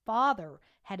student's father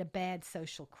had a bad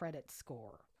social credit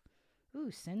score.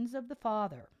 Ooh, sins of the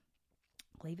father.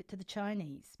 Leave it to the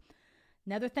Chinese.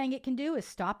 Another thing it can do is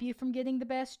stop you from getting the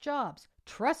best jobs.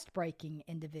 Trust-breaking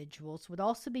individuals would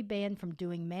also be banned from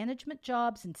doing management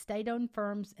jobs in state-owned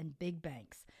firms and big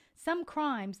banks. Some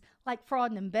crimes, like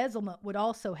fraud and embezzlement, would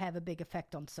also have a big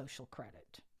effect on social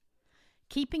credit.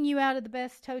 Keeping you out of the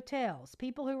best hotels.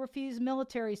 People who refuse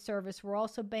military service were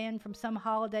also banned from some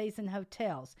holidays and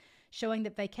hotels, showing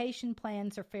that vacation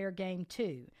plans are fair game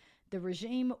too. The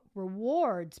regime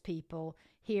rewards people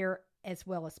here as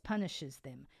well as punishes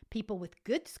them. People with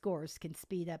good scores can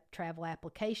speed up travel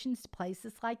applications to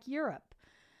places like Europe.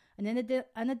 An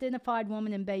unidentified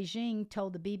woman in Beijing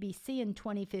told the BBC in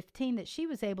 2015 that she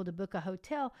was able to book a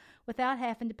hotel without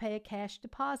having to pay a cash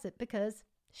deposit because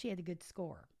she had a good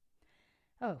score.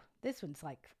 Oh, this one's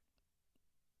like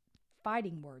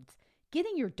fighting words.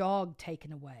 Getting your dog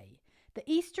taken away. The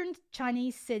eastern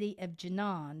Chinese city of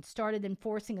Jinan started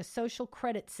enforcing a social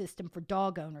credit system for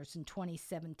dog owners in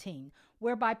 2017,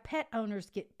 whereby pet owners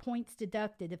get points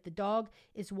deducted if the dog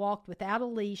is walked without a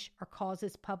leash or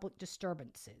causes public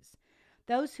disturbances.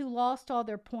 Those who lost all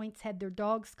their points had their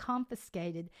dogs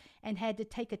confiscated and had to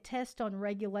take a test on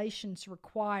regulations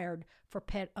required for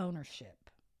pet ownership.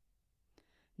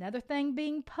 Another thing,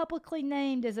 being publicly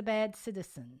named as a bad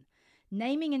citizen.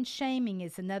 Naming and shaming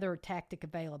is another tactic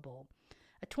available.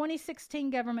 A 2016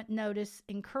 government notice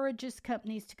encourages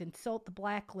companies to consult the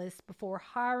blacklist before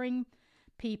hiring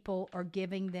people or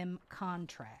giving them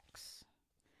contracts.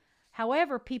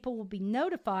 However, people will be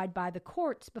notified by the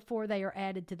courts before they are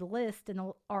added to the list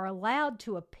and are allowed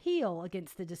to appeal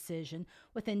against the decision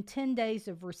within 10 days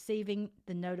of receiving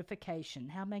the notification.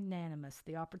 How magnanimous,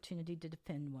 the opportunity to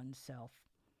defend oneself.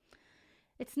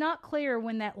 It's not clear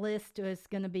when that list is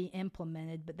going to be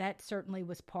implemented, but that certainly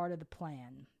was part of the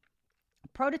plan. A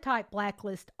prototype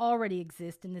blacklist already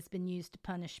exists and has been used to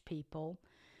punish people.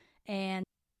 And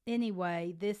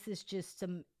anyway, this is just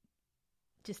some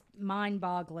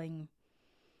mind-boggling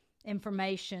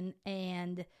information,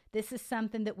 and this is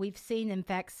something that we've seen. In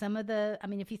fact,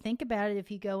 if you think about it, if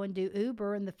you go and do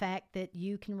Uber and the fact that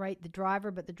you can rate the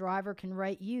driver, but the driver can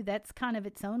rate you, that's kind of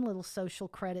its own little social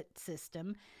credit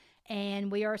system.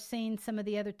 And we are seeing some of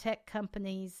the other tech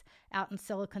companies out in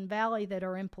Silicon Valley that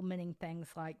are implementing things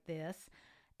like this.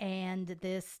 And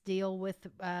this deal with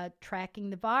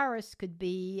tracking the virus could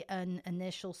be an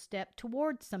initial step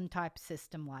towards some type of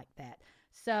system like that.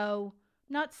 So,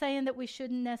 not saying that we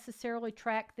shouldn't necessarily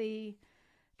track the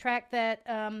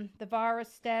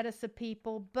virus status of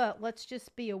people, but let's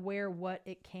just be aware what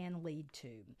it can lead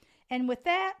to. And with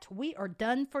that, we are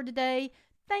done for today.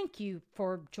 Thank you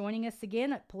for joining us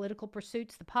again at Political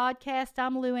Pursuits, the podcast.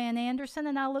 I'm Lou Ann Anderson,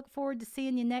 and I look forward to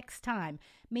seeing you next time.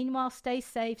 Meanwhile, stay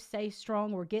safe, stay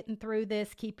strong. We're getting through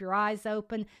this. Keep your eyes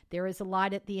open. There is a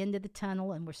light at the end of the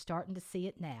tunnel, and we're starting to see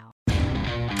it now.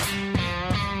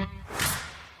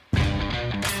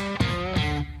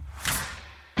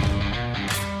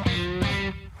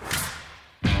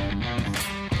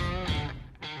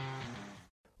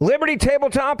 Liberty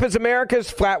Tabletop is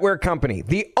America's flatware company,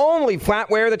 the only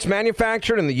flatware that's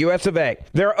manufactured in the US of A.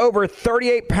 There are over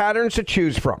 38 patterns to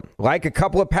choose from. Like a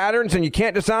couple of patterns and you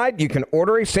can't decide, you can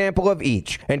order a sample of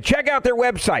each. And check out their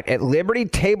website at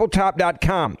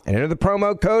libertytabletop.com and enter the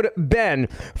promo code BEN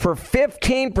for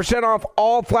 15% off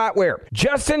all flatware.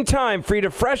 Just in time for you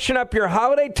to freshen up your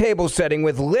holiday table setting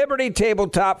with Liberty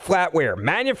Tabletop flatware,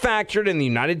 manufactured in the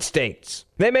United States.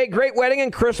 They make great wedding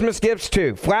and Christmas gifts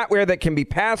too, flatware that can be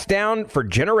passed down for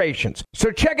generations. So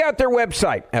check out their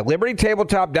website at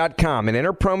libertytabletop.com and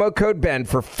enter promo code BEN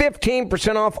for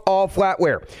 15% off all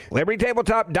flatware.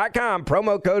 libertytabletop.com,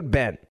 promo code BEN.